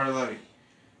 or like,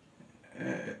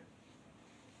 I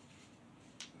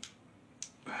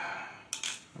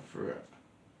forgot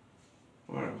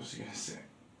what I was gonna say.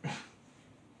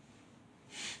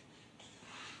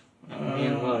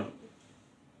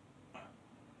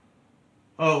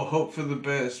 Hope for the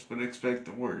best, but expect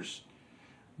the worst.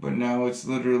 But now it's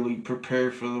literally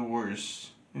prepare for the worst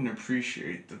and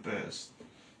appreciate the best.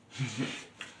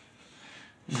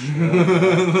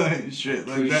 Like, shit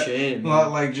like that. Appreciate it,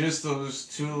 man. Like just those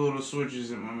two little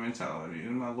switches in my mentality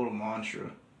and my little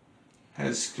mantra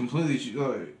has completely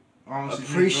like honestly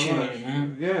Appreciate changed my life. it,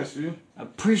 man. Yes, dude.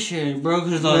 Appreciate it, bro.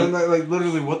 Cause Like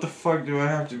literally, what the fuck do I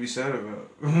have to be sad about?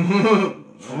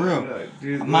 For real. Like,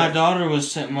 dude, my like, daughter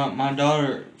was my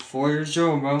daughter, 4 years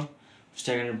old, bro, was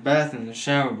taking her bath in the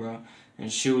shower, bro,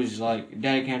 and she was like,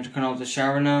 "Daddy, can I turn off the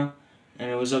shower now?"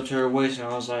 And it was up to her waist, and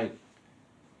I was like,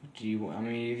 "Do you? I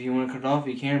mean, if you want to cut it off,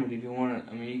 you can. But if you want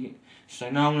to, I mean, you can." She's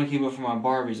like, "No, I'm gonna keep it for my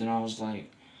Barbies," and I was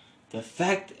like, the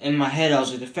fact in my head, I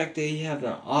was like, the fact that you have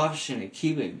the option to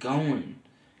keep it going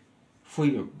for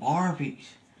your Barbies.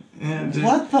 yeah, dude.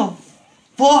 What the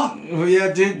fuck? Well,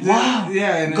 yeah, dude. Wow.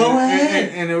 Yeah, and Go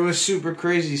ahead. And it was super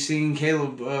crazy seeing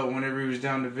Caleb whenever he was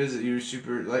down to visit. He was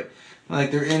super like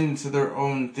they're into their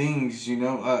own things, you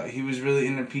know. He was really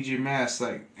into PJ Masks.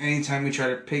 Like anytime he tried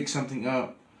to pick something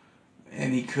up,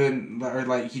 and he couldn't, or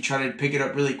like he tried to pick it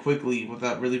up really quickly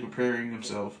without really preparing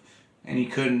himself, and he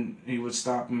couldn't. He would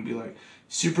stop and be like,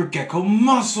 "Super gecko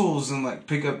muscles," and like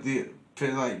pick up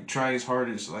like try his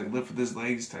hardest, like lift with his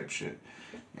legs type shit,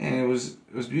 and it was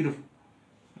beautiful.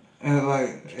 And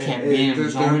like Can't be in they're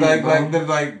zone, like bro. they're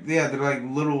like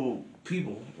little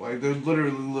people, like they're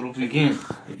literally little people. Again,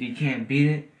 if you can't beat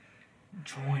it,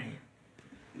 join it.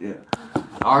 Yeah.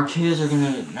 Our kids are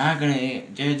not gonna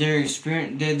they're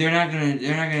experience they're not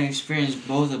gonna experience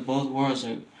both of both worlds.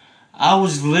 Like, I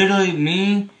was literally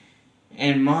me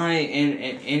and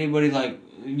anybody like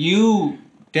you,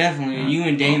 definitely you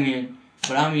and Damien,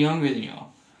 but I'm younger than y'all.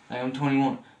 Like I'm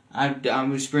 21.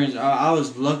 I'm experienced. I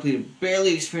was lucky to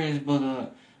barely experience both of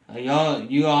it.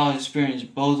 You all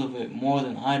experienced both of it more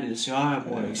than I did, so I have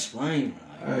more to explain.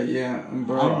 Yeah,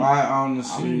 bro. I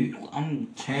honestly I'm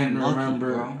can't lucky,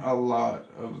 remember bro. a lot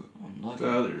of I'm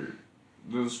lucky.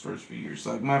 those first few years.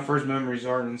 Like my first memories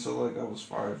aren't until like I was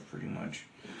 5, pretty much.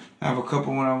 I have a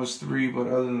couple when I was 3, but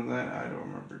other than that, I don't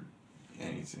remember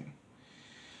anything.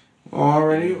 Well,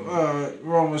 already,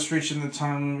 we're almost reaching the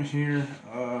time limit here.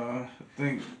 I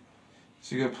think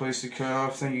it's a good place to cut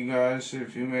off. Thank you guys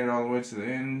if you made it all the way to the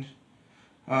end.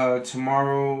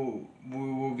 Tomorrow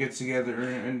we will get together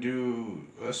and do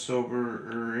a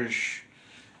sober-ish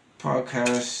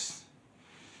podcast.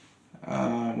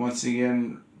 Once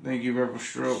again, thank you, Rebel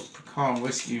Stroke, for calling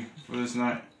whiskey for this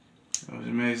night. It was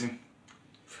amazing.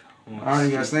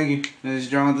 Alright, guys, thank you. This is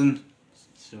Jonathan.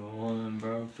 So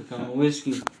bro, for calling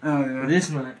whiskey Oh, yeah. this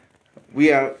night.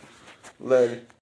 We out. Later.